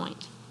that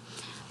point.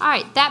 All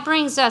right, that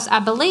brings us, I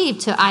believe,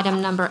 to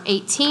item number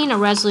 18, a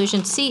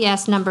resolution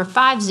CS number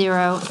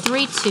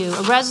 5032,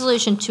 a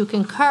resolution to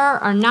concur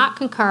or not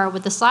concur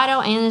with the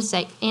Slidell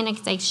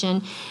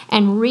annexation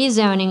and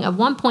rezoning of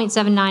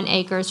 1.79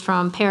 acres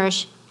from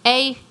Parish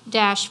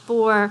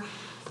A-4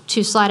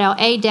 to Slidell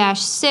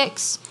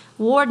A-6,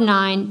 Ward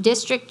 9,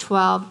 District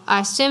 12.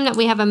 I assume that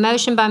we have a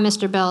motion by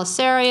Mr.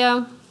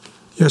 Belisario.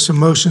 Yes, a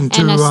motion And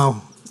a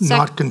to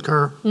not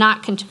concur.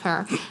 Not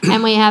concur.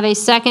 And we have a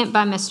second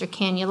by Mr.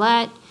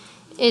 Canulette.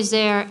 Is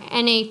there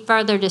any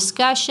further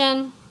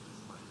discussion?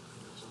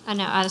 I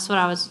know, that's what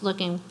I was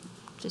looking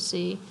to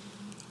see.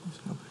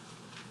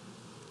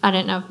 I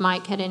didn't know if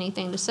Mike had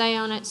anything to say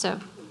on it, so.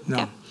 No.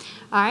 Okay.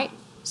 All right.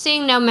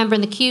 Seeing no member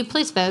in the queue,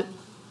 please vote.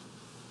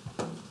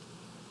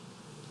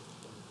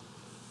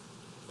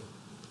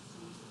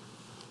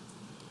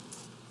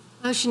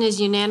 Motion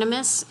is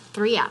unanimous,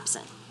 3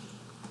 absent.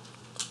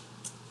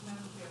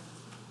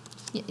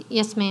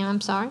 Yes, ma'am,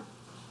 I'm sorry.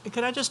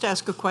 Could I just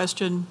ask a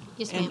question?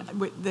 Yes, And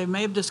they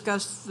may have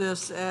discussed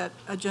this at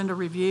agenda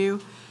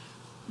review,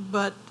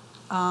 but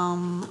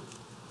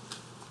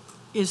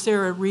is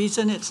there a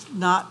reason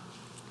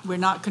we're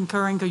not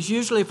concurring? Because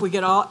usually if we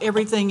get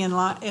everything in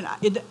line, and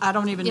I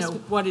don't even know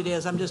what it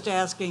is, I'm just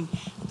asking,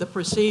 the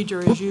procedure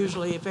is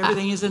usually if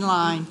everything is in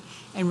line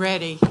and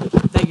ready,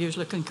 they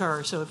usually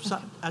concur. So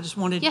I just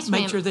wanted to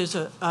make sure there's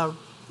a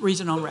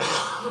reason on record.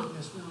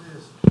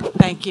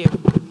 Thank you.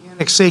 The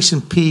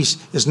annexation piece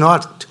is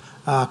not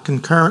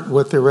concurrent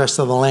with the rest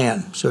of the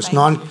land, so it's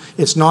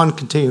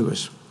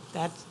non-contiguous.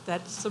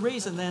 That's the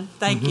reason then.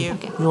 Thank you.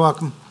 Okay. You're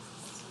welcome.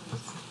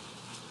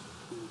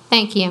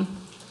 Thank you.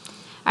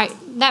 All right,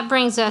 that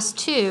brings us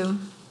to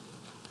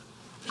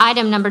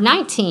item number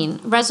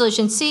 19,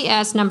 Resolution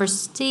CS number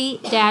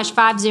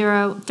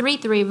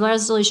C-5033,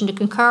 resolution to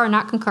concur or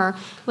not concur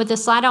with the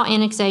Slidell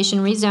annexation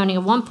rezoning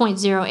of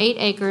 1.08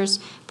 acres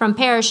from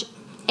Parish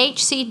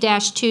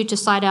HC-2 to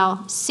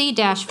Slidell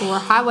C-4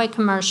 Highway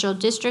Commercial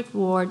District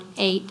Ward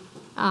 8,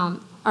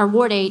 or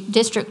Ward 8,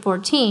 District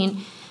 14.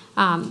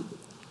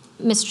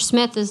 Mr.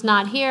 Smith is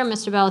not here.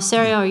 Mr.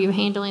 Belisario, are you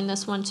handling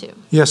this one too?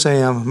 Yes, I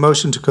am.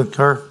 Motion to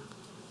concur.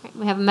 Right,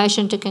 we have a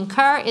motion to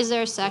concur. Is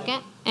there a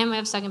second? And we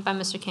have a second by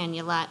Mr.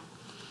 Canulette.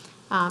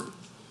 I'm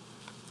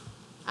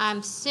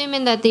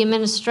assuming that the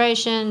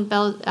administration,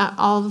 does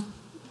the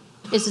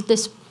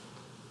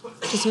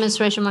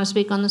administration want to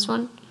speak on this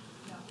one?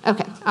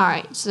 Okay, all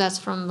right, so that's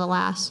from the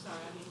last.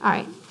 All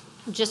right,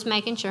 just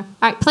making sure.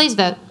 All right, please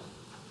vote.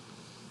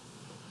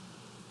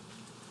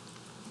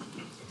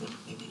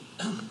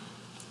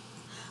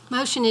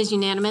 Motion is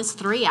unanimous,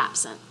 3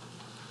 absent.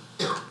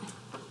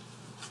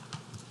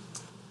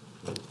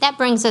 That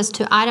brings us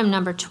to item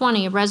number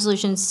 20,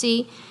 Resolution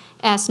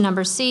CS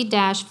number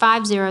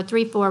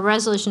C-5034,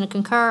 resolution to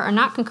concur or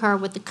not concur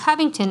with the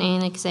Covington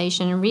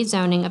annexation and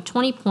rezoning of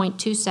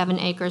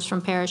 20.27 acres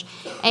from Parish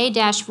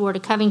A-4 to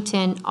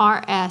Covington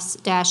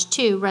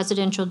RS-2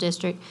 Residential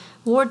District,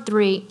 Ward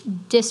 3,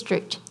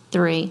 District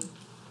 3.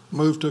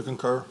 Move to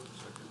concur.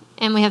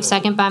 And we have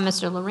second by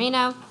Mr.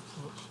 Lorino.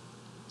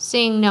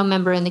 Seeing no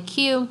member in the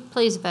queue,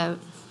 please vote.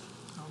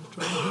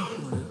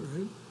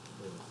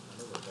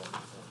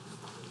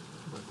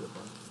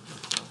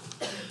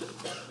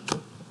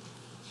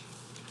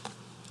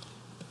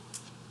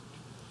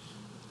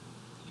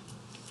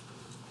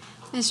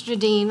 Mr.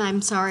 Dean,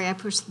 I'm sorry I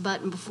pushed the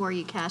button before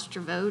you cast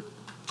your vote.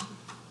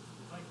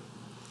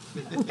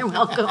 You're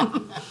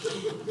welcome.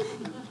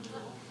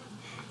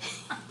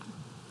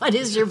 What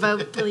is your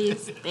vote,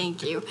 please?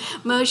 Thank you.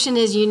 Motion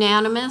is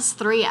unanimous,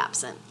 3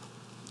 absent.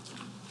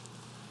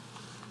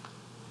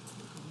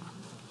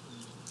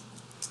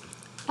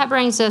 That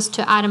brings us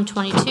to item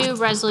 22,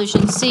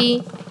 Resolution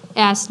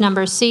CS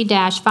number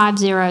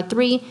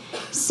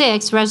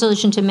C-5036,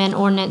 resolution to amend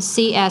ordinance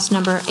CS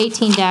number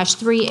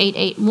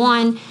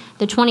 18-3881,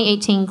 the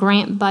 2018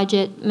 grant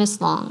budget.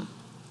 Ms. Long.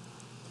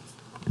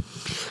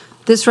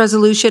 This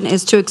resolution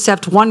is to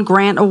accept one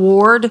grant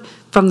award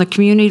from the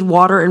Community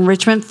Water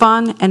Enrichment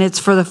Fund, and it's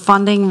for the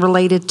funding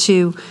related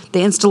to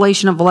the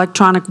installation of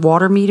electronic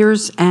water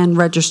meters and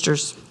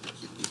registers.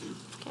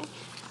 Okay.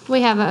 We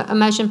have a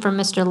motion from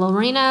Mr.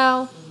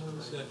 Lorino,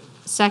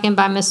 second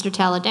by Mr.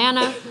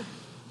 Taladano.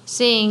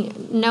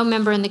 Seeing no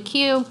member in the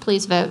queue,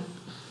 please vote.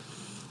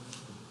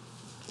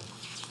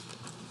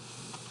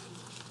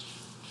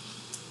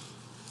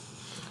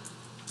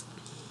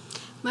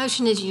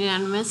 Motion is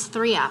unanimous,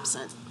 3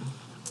 absent.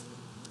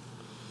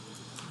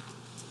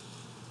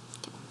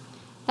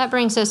 That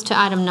brings us to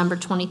item number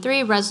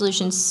 23,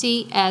 Resolution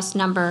CS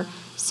number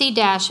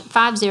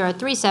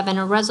C-5037,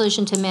 a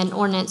resolution to amend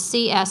ordinance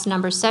CS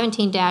number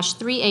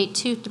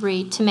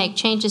 17-3823 to make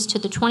changes to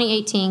the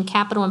 2018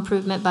 capital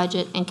improvement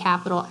budget and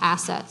capital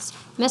assets.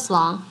 Ms.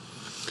 Long.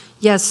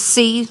 Yes,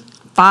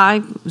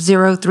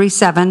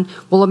 C-5037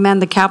 will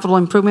amend the capital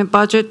improvement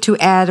budget to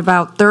add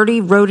about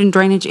 30 road and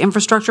drainage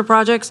infrastructure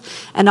projects,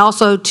 and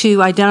also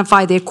to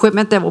identify the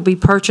equipment that will be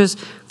purchased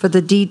for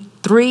the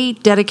 3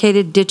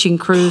 dedicated ditching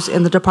crews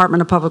in the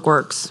Department of Public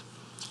Works.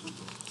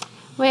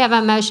 We have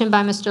a motion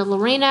by Mr.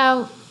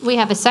 Lorino. We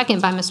have a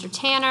second by Mr.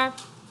 Tanner.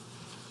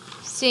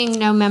 Seeing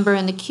no member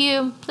in the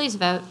queue, please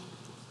vote.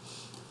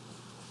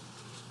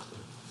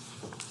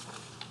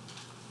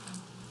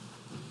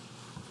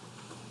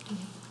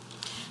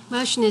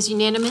 Motion is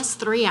unanimous,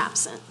 3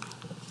 absent.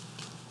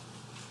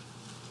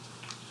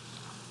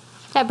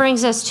 That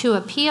brings us to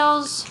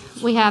appeals.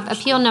 We have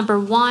appeal number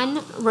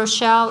 1,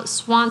 Rochelle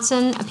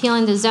Swanson,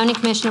 appealing the zoning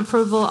commission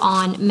approval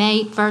on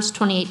May 1st,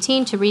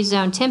 2018 to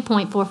rezone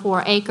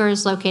 10.44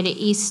 acres located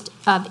east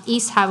of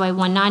East Highway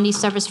 190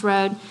 Service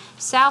Road,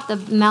 south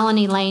of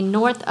Melanie Lane,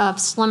 north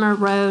of Slimmer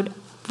Road,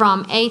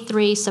 from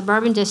A3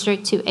 Suburban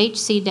District to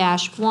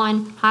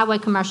HC-1 Highway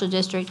Commercial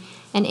District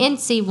and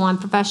NC1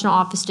 Professional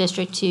Office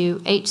District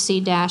to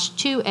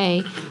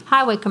HC-2A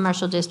Highway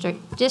Commercial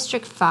District,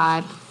 District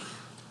 5.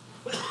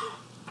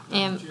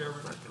 And,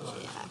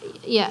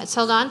 yes,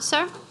 hold on,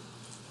 sir.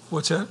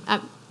 What's that?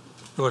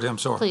 Go ahead, I'm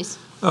sorry. Please.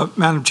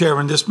 Madam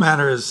Chairman, this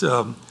matter has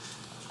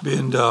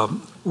been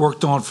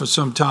worked on for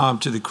some time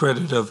to the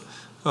credit of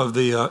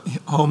the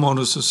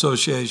homeowners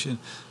association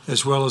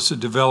as well as the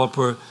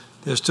developer.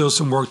 There's still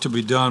some work to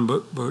be done,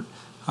 but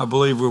I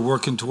believe we're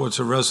working towards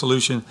a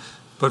resolution.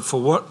 But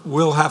for what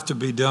will have to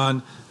be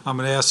done, I'm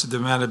going to ask that the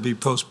matter be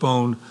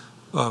postponed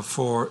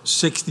for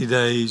 60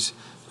 days,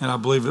 and I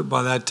believe that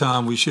by that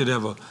time we should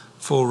have a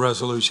full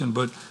resolution.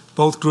 But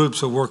both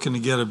groups are working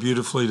together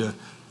beautifully to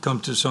come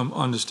to some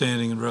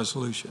understanding and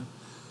resolution.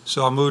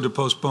 So I move to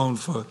postpone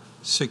for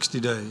 60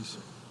 days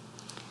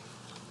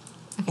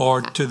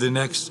or to the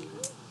next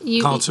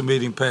council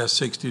meeting past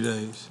 60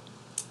 days.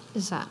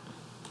 Is that?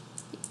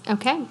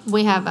 Okay,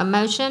 we have a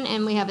motion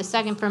and we have a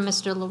second from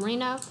Mr.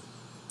 Lorino.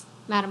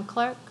 Madam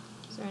Clerk,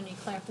 is there any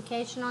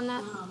clarification on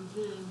that?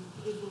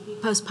 It will be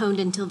postponed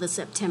until the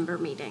September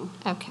meeting.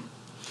 Okay.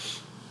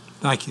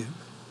 Thank you.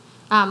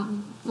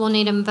 We'll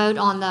need a vote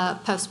on the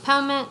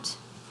postponement.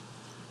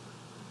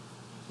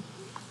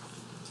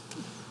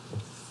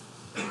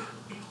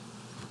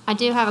 I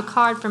do have a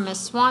card from Ms.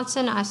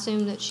 Swanson. I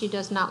assume that she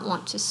does not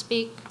want to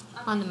speak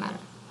on the matter.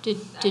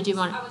 Did you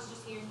want to? I was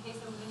just here in case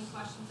there was any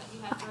questions that you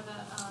had for the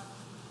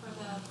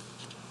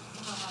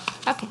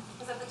Okay.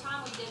 Because at the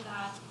time we did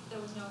that, there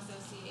was no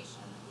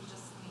association, it was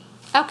just me.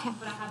 Okay.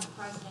 But I had the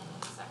president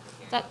and the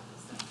secretary.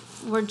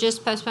 We're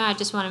just postponing. I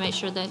just want to make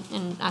sure that,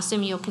 and I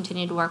assume you'll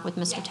continue to work with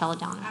Mr. Yes,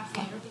 Teledano. absolutely.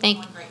 Okay. Everything's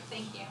going great.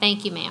 Thank you.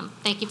 Thank you, ma'am.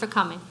 Thank you for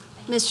coming.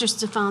 Mr.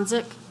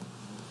 Stefanczyk?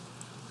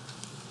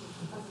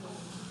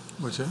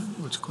 What's that?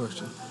 What's the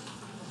question?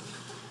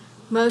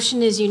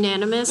 Motion is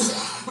unanimous,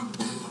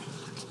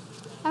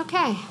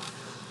 Okay.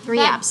 3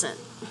 absent.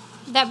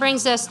 That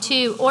brings us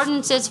to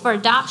ordinances for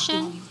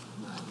adoption.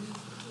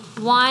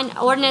 1,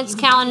 ordinance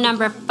calendar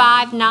number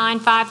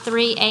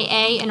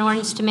 5953AA, an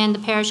ordinance to amend the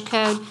parish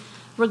code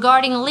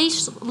regarding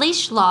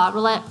leash law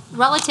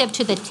relative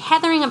to the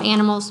tethering of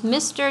animals.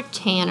 Mr.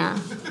 Tanner.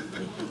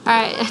 All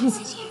right.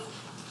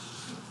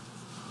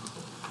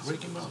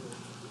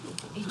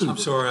 I'm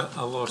sorry,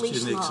 I lost you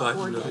in the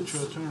excitement of it.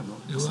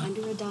 It's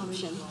under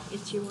adoption.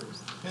 It's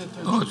yours.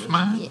 Oh, it's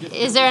mine?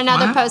 Is there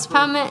another Mine?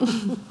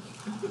 postponement?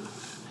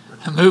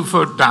 I move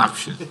for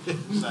adoption.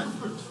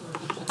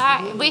 All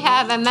right, we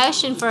have a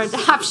motion for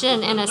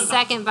adoption and a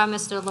second by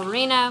Mr.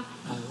 Lorino.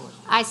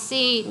 I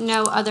see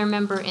no other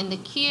member in the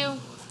queue.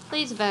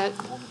 Please vote.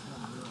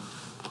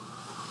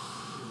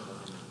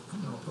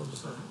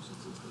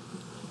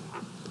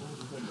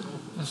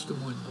 That's the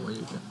one where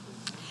you got.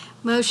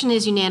 Motion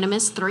is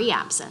unanimous, 3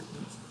 absent.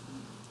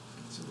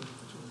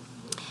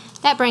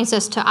 That brings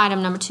us to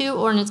item number 2,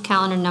 ordinance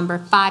calendar number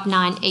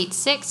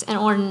 5986, an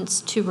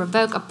ordinance to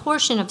revoke a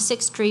portion of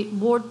 6th Street,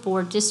 Ward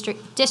 4,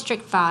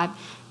 District 5.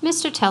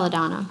 Mr.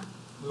 Teledano.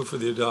 Move for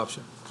the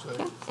adoption.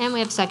 Okay. And we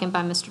have a second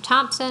by Mr.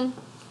 Thompson.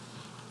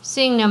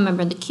 Seeing no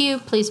member in the queue,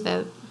 please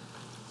vote.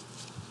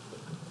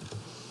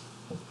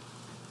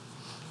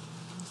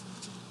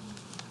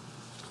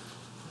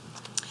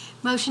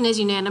 Motion is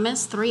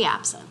unanimous, 3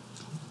 absent.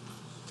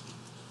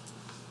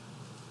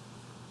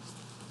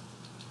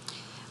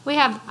 We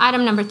have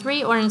item number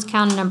 3, ordinance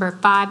calendar number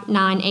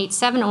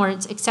 5987,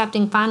 ordinance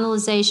accepting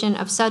finalization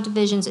of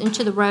subdivisions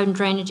into the road and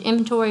drainage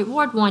inventory,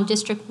 Ward 1,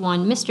 District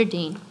 1. Mr.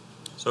 Dean.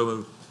 So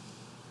moved.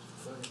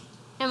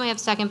 And we have a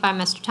second by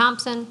Mr.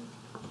 Thompson.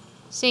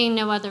 Seeing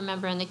no other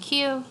member in the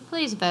queue,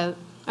 please vote.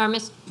 Or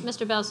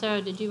Mr.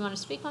 Belcero, did you want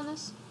to speak on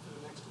this?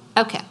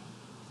 Okay.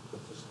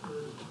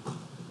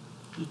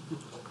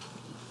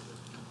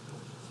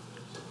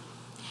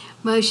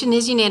 Motion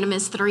is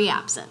unanimous, 3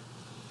 absent.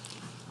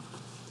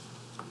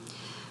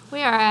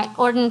 We are at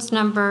ordinance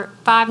number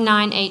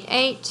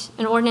 5988,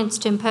 an ordinance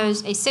to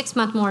impose a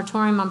 6-month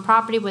moratorium on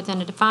property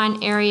within a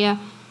defined area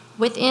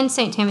within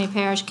St. Tammany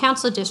Parish,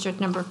 Council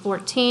District number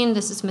 14.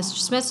 This is Mr.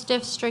 Smith's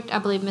district. I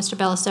believe, Mr.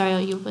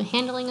 Bellisario, you will be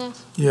handling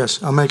this.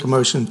 Yes, I'll make a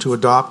motion to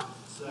adopt.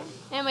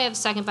 And we have a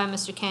second by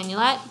Mr.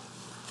 Canulet.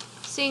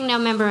 Seeing no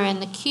member in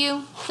the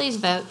queue, please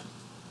vote.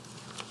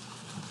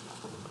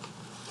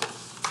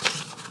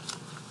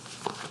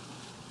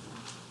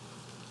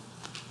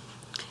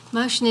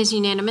 Motion is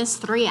unanimous,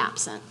 3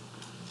 absent.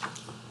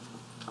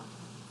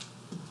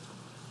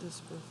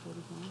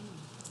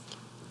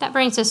 That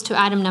brings us to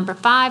item number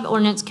 5,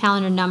 ordinance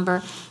calendar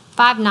number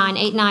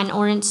 5989,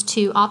 ordinance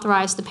to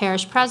authorize the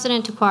parish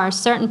president to acquire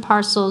certain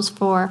parcels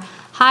for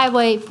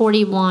Highway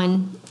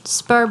 41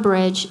 Spur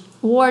Bridge,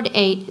 Ward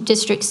 8,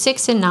 District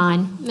 6 and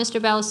 9.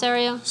 Mr.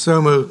 Belisario? So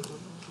moved.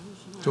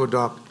 To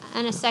adopt.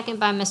 And a second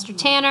by Mr.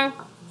 Tanner.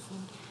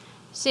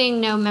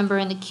 Seeing no member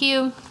in the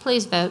queue,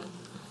 please vote.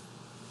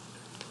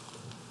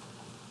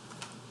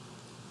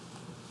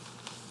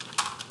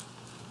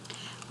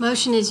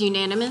 Motion is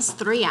unanimous,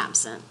 3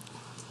 absent.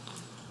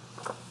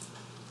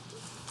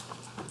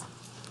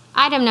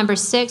 Item number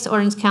 6,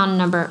 ordinance calendar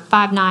number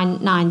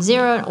 5990,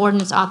 an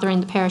ordinance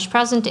authorizing the parish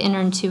president to enter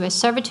into a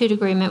servitude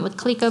agreement with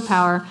Clico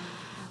Power,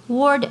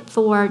 Ward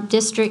 4,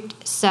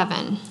 District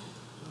 7.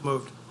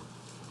 Moved.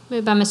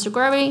 Moved by Mr.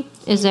 Groby.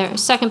 Is there a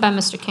second by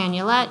Mr.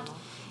 Canulette?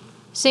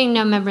 Seeing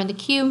no member in the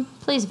queue,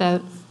 please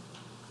vote.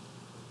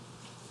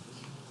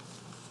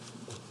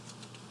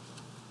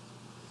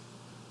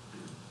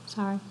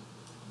 Sorry.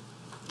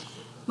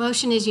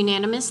 Motion is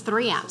unanimous,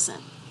 3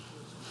 absent.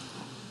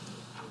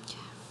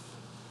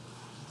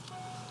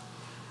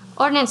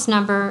 Ordinance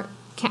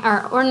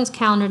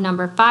calendar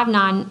number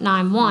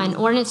 5991,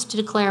 ordinance to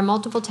declare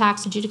multiple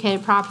tax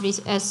adjudicated properties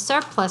as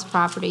surplus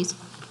properties.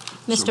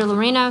 Mr.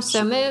 Lorino,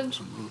 so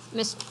moved.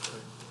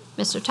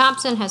 Mr.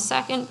 Thompson has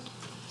second.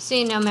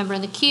 Seeing no member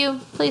in the queue,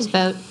 please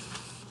vote.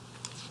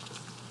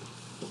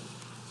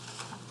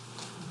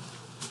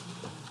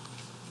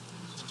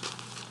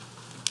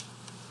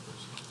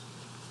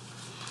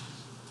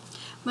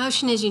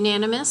 Motion is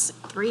unanimous,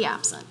 3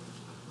 absent.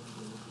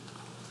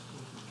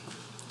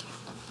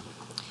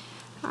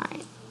 All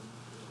right.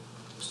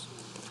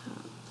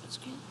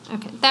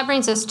 Okay, that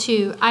brings us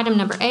to item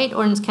number 8,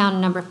 ordinance calendar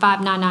number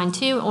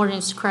 5992,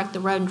 ordinance to correct the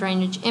road and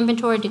drainage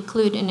inventory to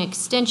include an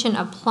extension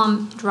of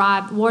Plum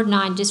Drive, Ward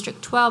 9,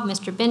 District 12.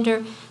 Mr.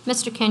 Bender,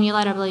 Mr.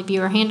 Canulette, I believe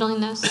you are handling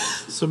this.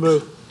 So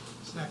moved.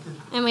 Second.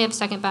 And we have a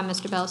second by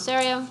Mr.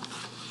 Belisario.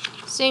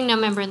 Seeing no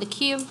member in the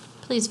queue,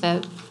 please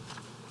vote.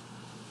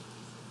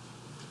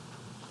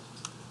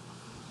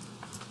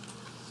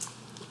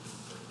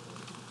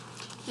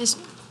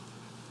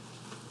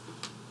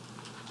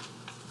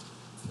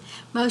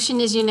 Motion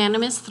is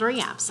unanimous, 3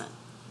 absent.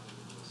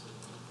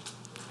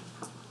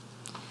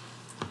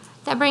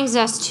 That brings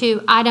us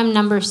to item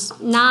number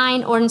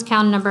 9, ordinance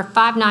calendar number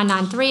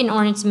 5993, an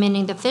ordinance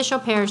amending the official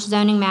parish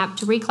zoning map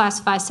to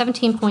reclassify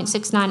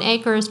 17.69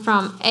 acres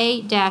from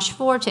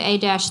A-4 to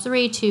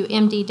A-3 to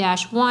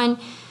MD-1,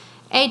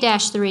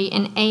 A-3,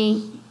 and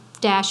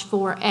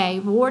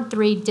A-4A, Ward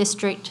 3,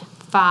 District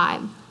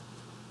 5.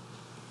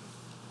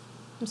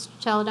 Mr.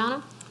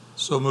 Celadonna?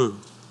 So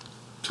moved.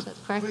 Is that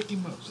correct?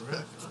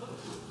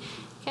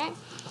 Okay.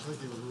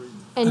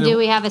 And do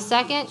we have a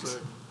second?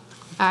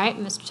 All right,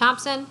 Mr.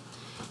 Thompson.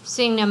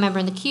 Seeing no member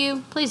in the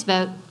queue, please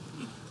vote.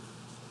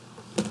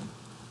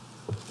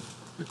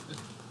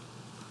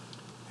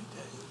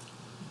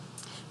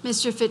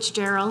 Mr.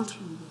 Fitzgerald?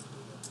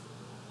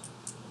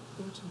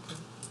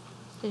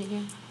 Did he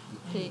hear?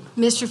 Did he?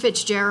 Mr.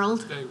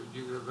 Fitzgerald? David,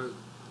 you got to vote.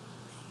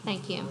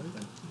 Thank you.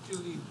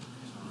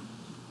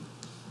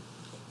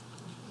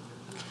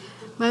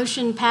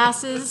 Motion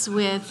passes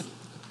with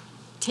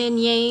 10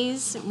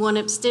 yeas, 1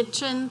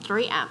 abstention,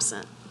 3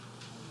 absent.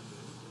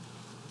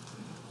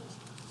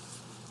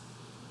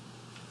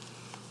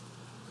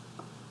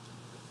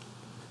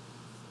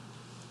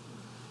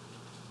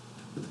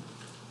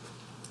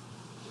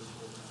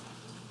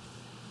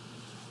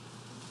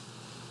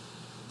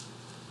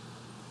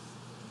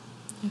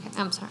 Okay,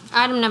 I'm sorry.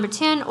 Item number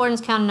 10, ordinance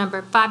calendar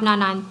number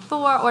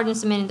 5994,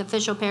 ordinance amending the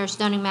official parish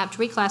zoning map to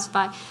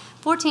reclassify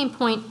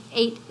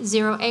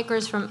 14.80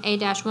 acres from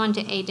A-1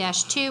 to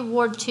A-2,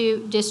 Ward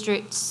 2,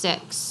 District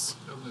 6.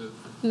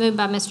 Moved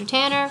by Mr.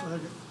 Tanner.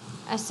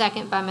 A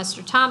second by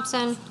Mr.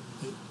 Thompson.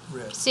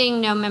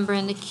 Seeing no member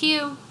in the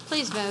queue,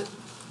 please vote.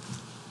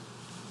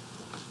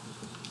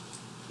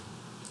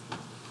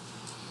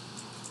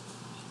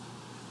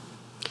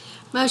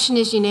 Motion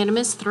is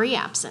unanimous, 3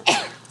 absent.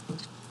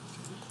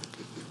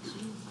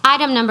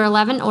 Item number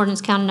 11,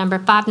 ordinance calendar number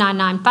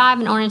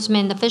 5995, an ordinance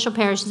amending the official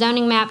parish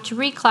zoning map to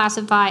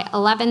reclassify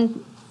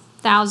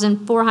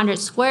 11,400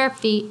 square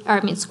feet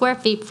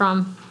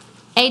from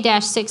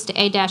A-6 to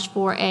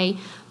A-4A,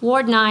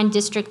 Ward 9,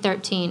 District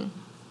 13.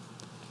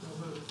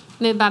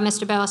 Moved by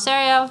Mr.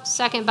 Belisario,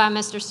 second by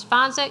Mr.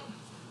 Sponzik.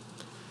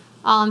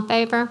 All in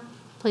favor,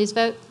 please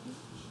vote.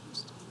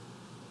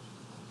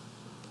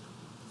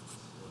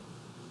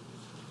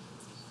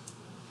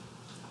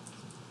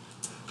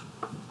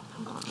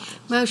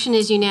 Motion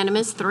is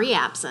unanimous, 3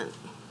 absent.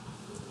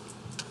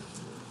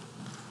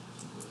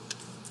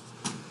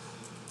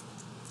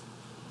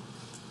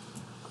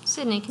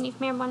 Sydney, can you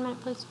come here 1 minute,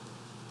 please?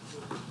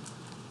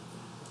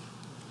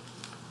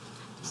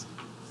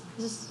 Is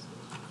this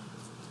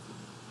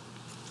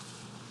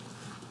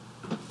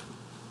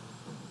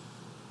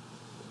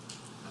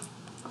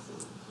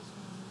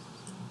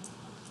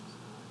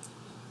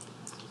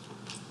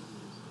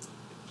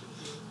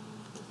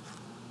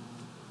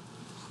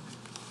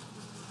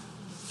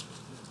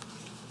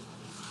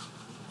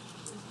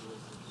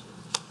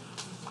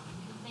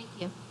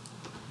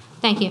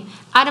Thank you.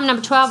 Item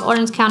number 12,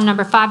 ordinance count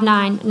number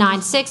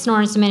 5996, an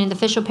ordinance amending the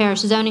official parish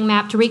zoning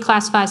map to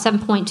reclassify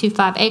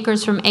 7.25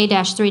 acres from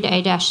A-3 to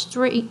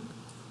A-3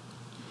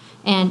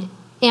 and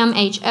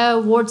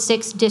MHO, Ward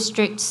 6,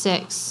 District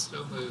 6.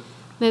 So moved.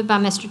 Moved by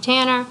Mr.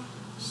 Tanner.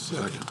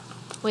 Second.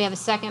 We have a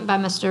second by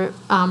Mr.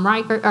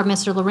 Riker, or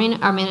Mr. Lorena,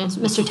 or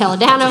Mr.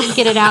 Toledano.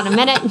 Get it out in a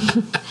minute.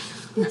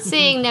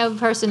 Seeing no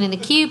person in the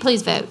queue,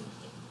 please vote.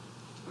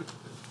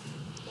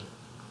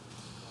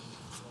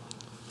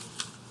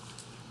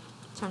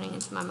 Turning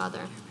into my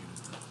mother.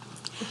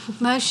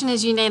 Motion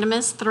is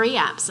unanimous, 3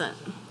 absent.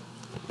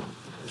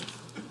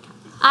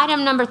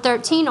 Item number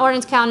 13,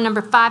 ordinance count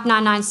number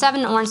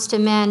 5997, ordinance to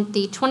amend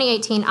the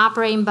 2018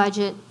 operating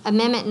budget,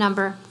 amendment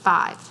number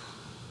 5.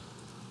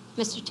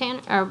 Mr.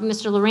 Tanner, or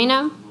Mr.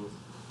 Loreno?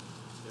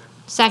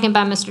 Second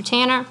by Mr.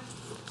 Tanner.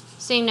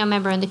 Seeing no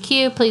member in the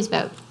queue, please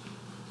vote.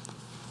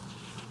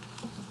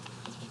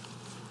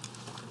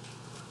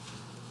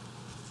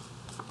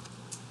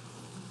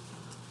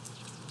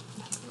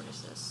 What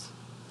is this?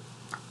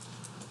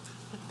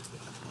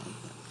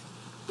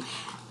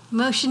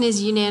 Motion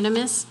is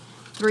unanimous,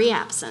 3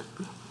 absent.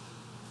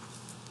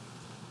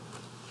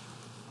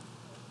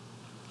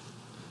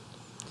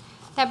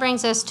 That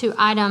brings us to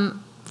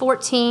item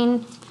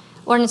 14,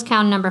 ordinance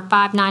count number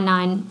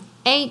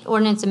 5998,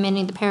 ordinance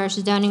amending the parish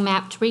zoning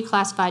map to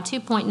reclassify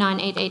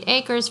 2.988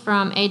 acres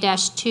from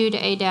A-2 to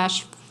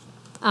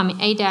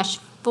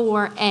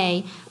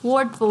A-4A,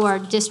 Ward 4,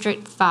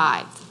 District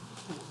 5.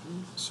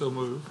 So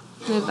moved.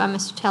 Moved by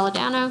Mr.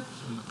 Toledano.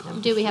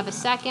 Do we have a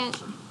second?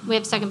 We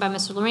have a second by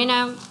Mr.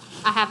 Loreno.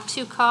 I have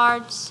 2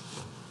 cards.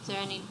 Is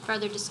there any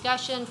further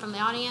discussion from the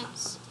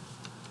audience?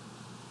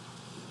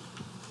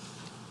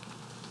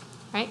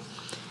 Right.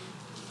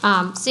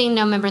 Seeing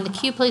no member in the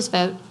queue, please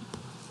vote.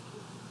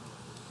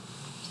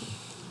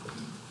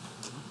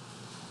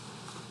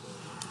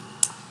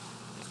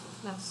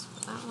 That's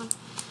that one.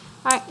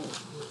 All right.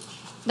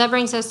 That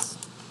brings us.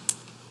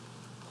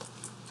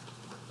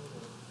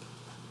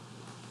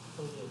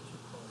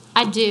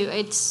 I do.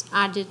 It's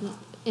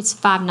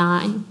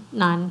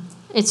 599.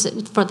 It's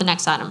for the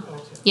next item.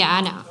 Yeah,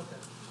 I know.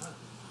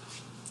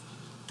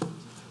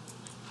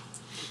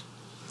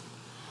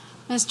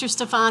 Mr.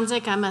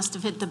 Stefanczyk, I must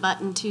have hit the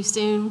button too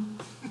soon.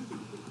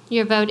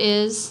 Your vote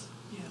is?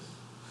 Yes.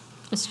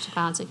 Mr.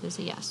 Stefanczyk is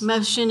a yes.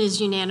 Motion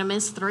is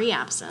unanimous, 3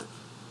 absent.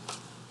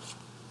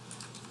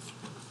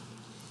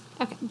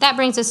 Okay, that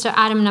brings us to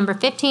item number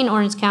 15,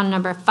 ordinance count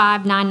number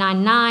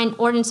 5999,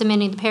 ordinance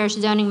amending the parish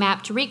zoning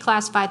map to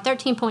reclassify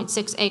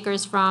 13.6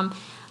 acres from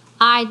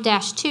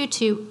I-2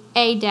 to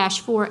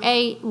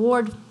A-4A,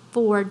 Ward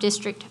 4,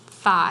 District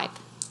 5.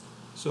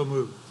 So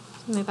moved.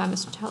 Moved by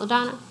Mr.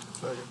 Toledano.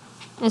 Second.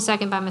 And a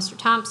second by Mr.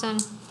 Thompson.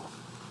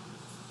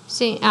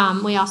 See,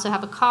 we also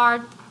have a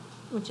card.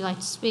 Would you like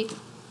to speak,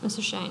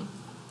 Mr. Shane?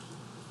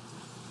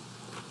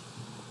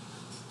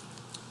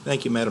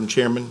 Thank you, Madam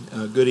Chairman.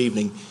 Good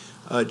evening.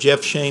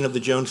 Jeff Shane of the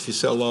Jones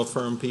Fussell Law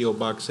Firm, P.O.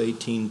 Box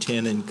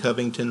 1810 in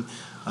Covington.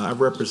 I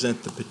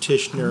represent the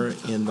petitioner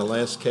in the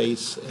last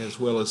case as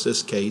well as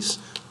this case,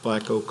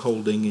 Black Oak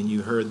Holding, and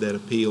you heard that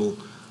appeal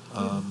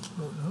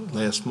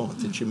last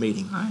month at your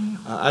meeting.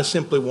 I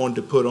simply wanted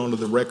to put onto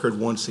the record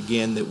once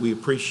again that we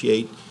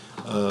appreciate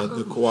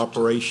the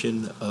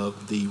cooperation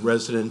of the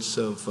residents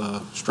of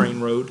Strain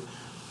Road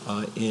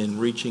in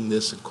reaching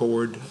this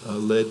accord,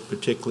 led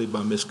particularly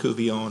by Ms.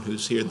 Cuvillon,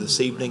 who's here this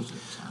evening.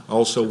 I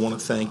also want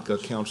to thank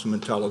Councilman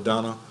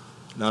Toledano,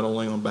 not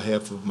only on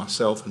behalf of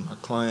myself and my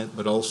client,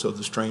 but also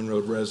the Strain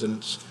Road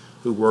residents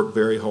who worked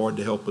very hard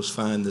to help us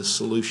find this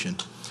solution.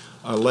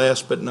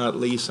 Last but not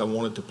least, I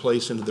wanted to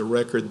place into the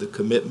record the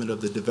commitment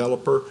of the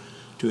developer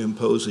to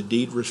impose a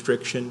deed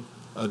restriction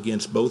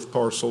against both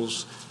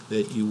parcels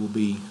that you will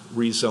be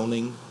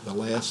rezoning, the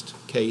last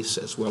case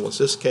as well as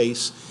this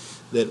case,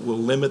 that will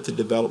limit the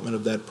development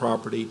of that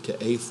property to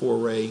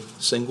A4A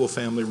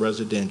single-family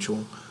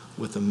residential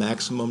with a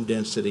maximum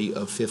density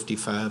of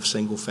 55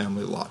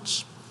 single-family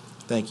lots.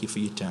 Thank you for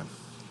your time.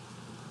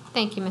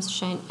 Thank you, Mr.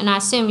 Shane. And I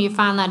assume you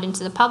filed that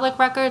into the public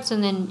records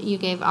and then you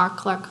gave our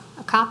clerk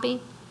a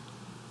copy?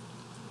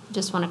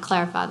 Just want to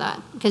clarify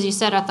that, because you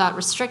said, I thought,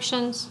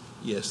 restrictions.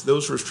 Yes,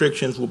 those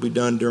restrictions will be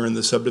done during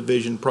the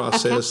subdivision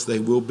process. Okay. They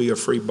will be a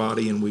free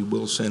body, and we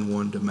will send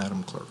one to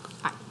Madam Clerk.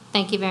 All right.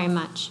 Thank you very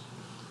much.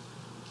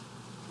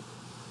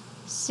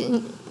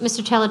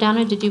 Mr.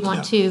 Toledano, did you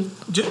want to?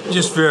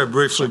 Just very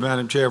briefly,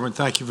 Madam Chairman,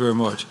 thank you very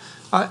much.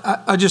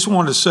 I just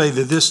want to say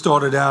that this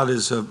started out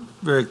as a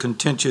very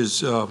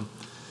contentious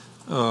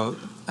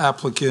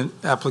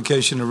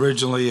application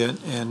originally,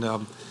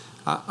 and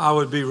I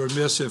would be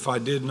remiss if I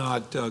did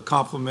not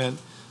compliment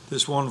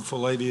this wonderful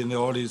lady in the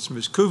audience,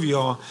 Ms.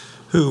 Cuvillon,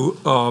 who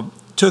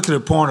took it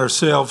upon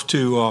herself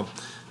to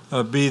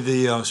be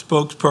the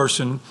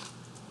spokesperson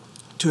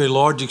to a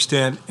large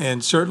extent,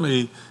 and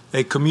certainly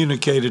a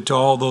communicator to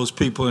all those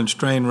people in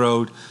Strain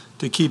Road,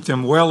 to keep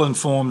them well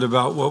informed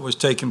about what was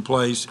taking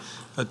place,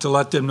 to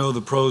let them know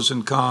the pros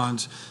and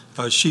cons.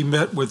 She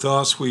met with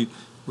us. We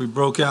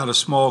broke out a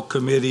small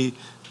committee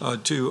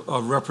to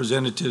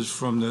representatives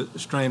from the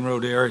Strain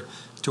Road area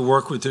to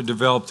work with to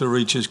develop the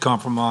Reaches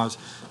Compromise.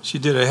 She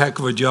did a heck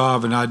of a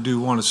job, and I do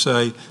want to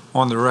say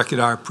on the record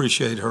I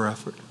appreciate her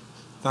effort.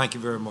 Thank you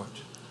very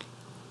much.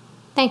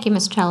 Thank you,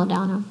 Mr.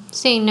 Toledano.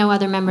 Seeing no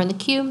other member in the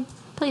queue,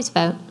 please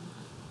vote.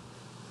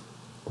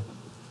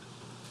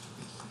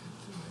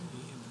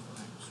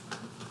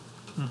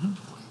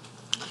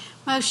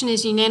 Motion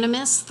is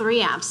unanimous,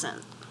 3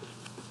 absent.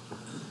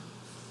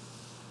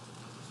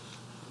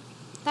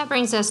 That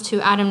brings us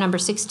to item number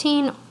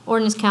 16,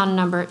 ordinance count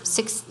number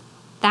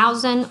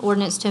 6,000,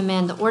 ordinance to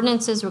amend the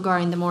ordinances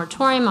regarding the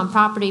moratorium on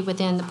property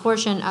within the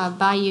portion of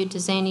Bayou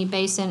Dezani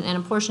Basin and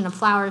a portion of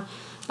Flower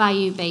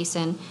Bayou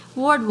Basin.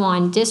 Ward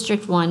 1,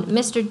 District 1.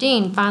 Mr.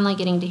 Dean, finally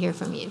getting to hear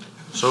from you.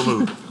 So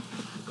moved.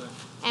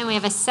 And we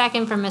have a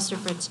second from Mr.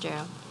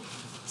 Fitzgerald.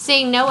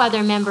 Seeing no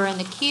other member in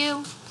the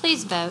queue,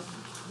 please vote.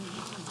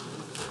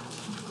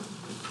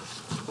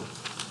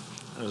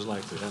 I was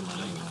like to have my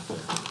name out there.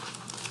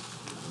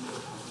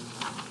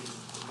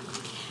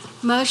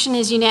 Motion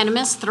is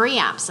unanimous, 3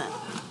 absent.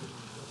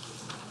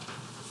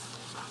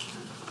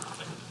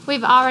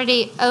 We've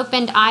already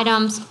opened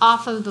items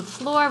off of the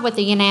floor with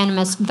a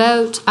unanimous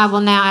vote. I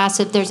will now ask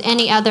if there's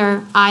any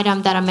other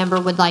item that a member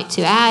would like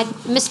to add.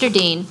 Mr.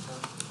 Dean?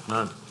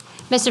 None.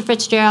 Mr.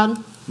 Fitzgerald?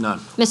 None.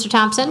 Mr.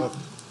 Thompson?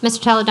 Mr.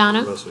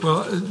 Toledano?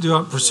 Well,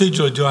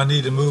 procedurally, do I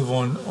need to move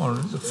on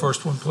the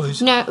first one,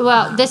 please? No,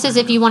 well, this is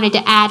if you wanted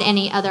to add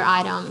any other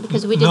item,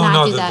 because we did No,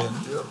 not do no, that.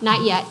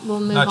 Not yet. We'll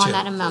move Not on yet.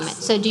 that in a moment.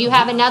 So do you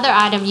have another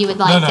item you would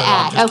like to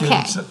add? just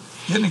Okay.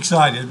 getting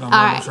excited. I'm All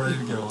right. almost ready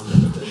to go.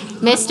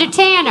 Mr.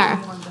 Tanner?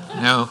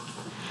 No.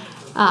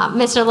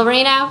 Mr.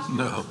 Lorino?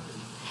 No.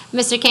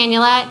 Mr.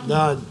 Canulet?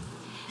 None.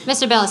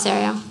 Mr.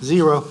 Bellisario?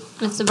 0.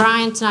 Mr.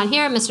 Bryant's not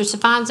here. Mr.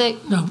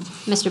 Stefanczyk? No.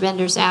 Mr.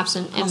 Bender's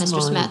absent, and What's Mr.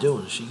 Lorena Smith.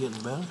 doing? Is she getting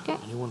better? Okay.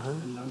 Anyone hurt?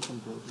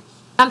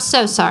 I'm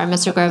so sorry,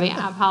 Mr. Grovey.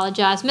 I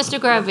apologize. Mr.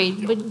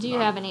 Grovey, do you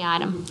have any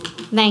item?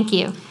 Thank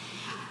you.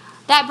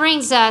 That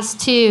brings us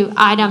to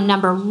item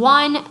number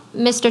 1,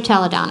 Mr.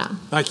 Toledano.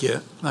 Thank you.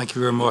 Thank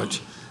you very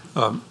much.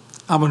 I'm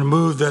going to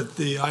move that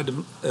the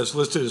item as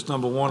listed as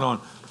number 1 on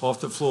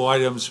off-the-floor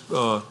items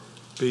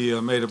be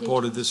made a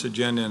part of this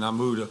agenda, and I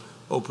move to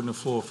open the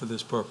floor for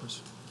this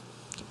purpose.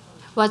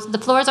 Well, the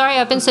floor is already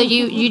open, so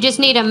you just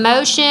need a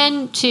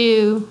motion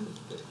to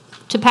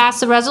pass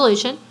the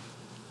resolution.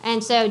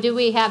 And so do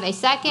we have a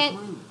second?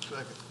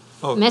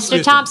 Oh, Mr. excuse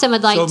me. Thompson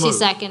would like So to moved.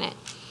 second it.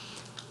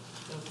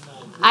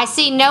 I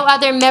see no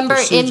other member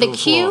in the Procedural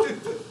queue.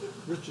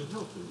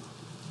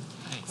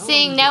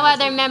 Seeing no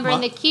other member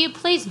in the queue,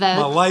 please My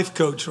vote. life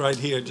coach right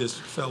here just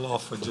fell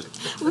off.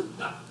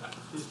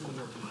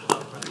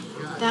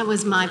 That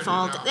was my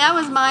fault. That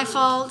was my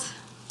fault.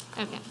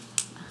 Okay.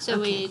 So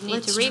Okay, we need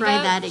let's to revote.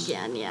 try that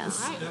again,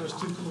 yes. All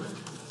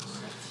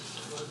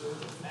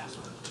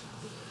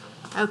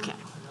right. Okay.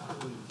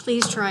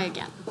 Please try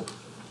again.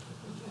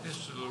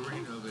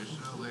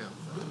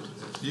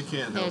 You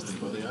can't help me,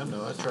 buddy. I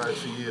know. I tried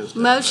for years.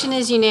 Motion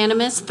is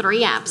unanimous,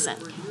 3 absent.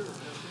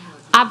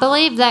 I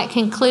believe that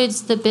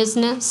concludes the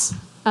business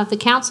of the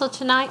council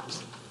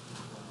tonight.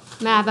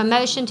 May I have a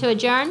motion to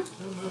adjourn?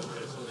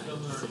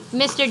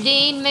 Mr.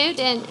 Dean moved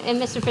and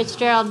Mr.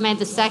 Fitzgerald made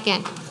the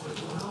second.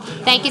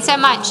 Thank you so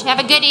much. Have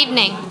a good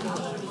evening.